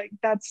girl, I was like,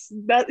 that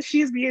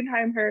she's me and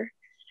I'm her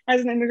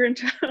as an immigrant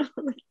child.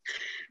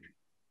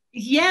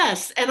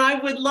 Yes, and I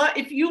would love,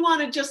 if you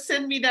want to just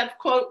send me that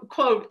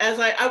quote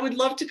as I would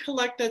love to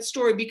collect that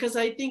story because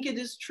I think it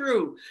is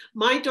true.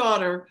 My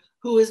daughter,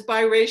 who is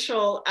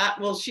biracial,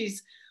 well,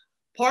 she's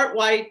part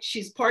white,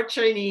 she's part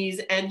Chinese,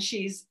 and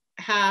she's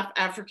half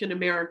African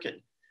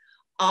American.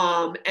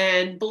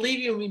 And believe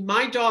you me,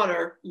 my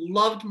daughter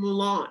loved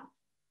Mulan.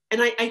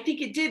 And I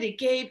think it did.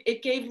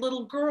 It gave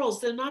little girls,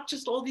 they're not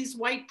just all these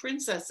white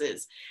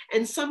princesses.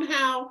 And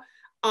somehow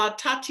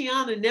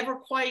Tatiana never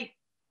quite,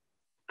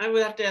 I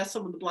would have to ask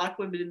some of the Black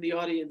women in the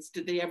audience,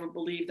 did they ever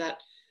believe that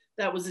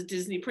that was a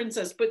Disney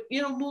princess? But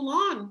you know,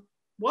 Mulan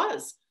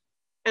was.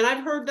 And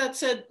I've heard that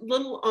said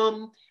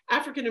little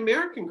African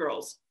American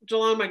girls,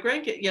 Jelana, my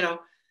grandkid, you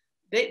know,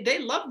 they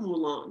love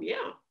Mulan.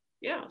 Yeah.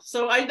 Yeah,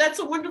 so that's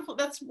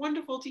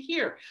wonderful to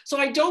hear. So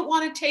I don't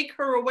want to take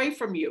her away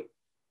from you.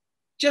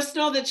 Just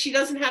know that she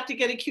doesn't have to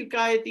get a cute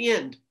guy at the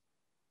end.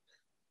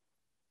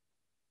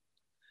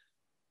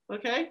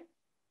 Okay?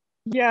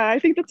 Yeah, I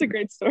think that's a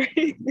great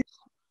story.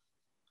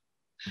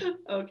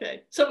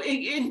 Okay, so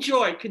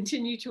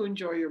continue to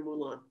enjoy your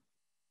Mulan.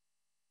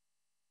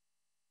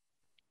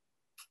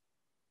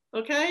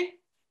 Okay?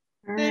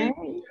 All right,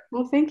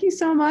 well, thank you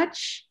so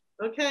much.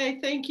 Okay,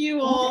 thank you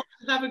all.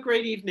 Have a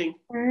great evening.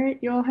 All right,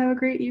 you all have a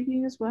great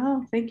evening as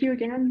well. Thank you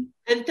again.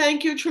 And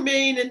thank you,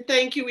 Tremaine, and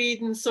thank you,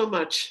 Eden, so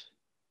much.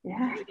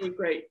 Yeah. You're doing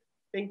great.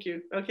 Thank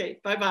you. Okay,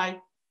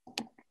 bye-bye.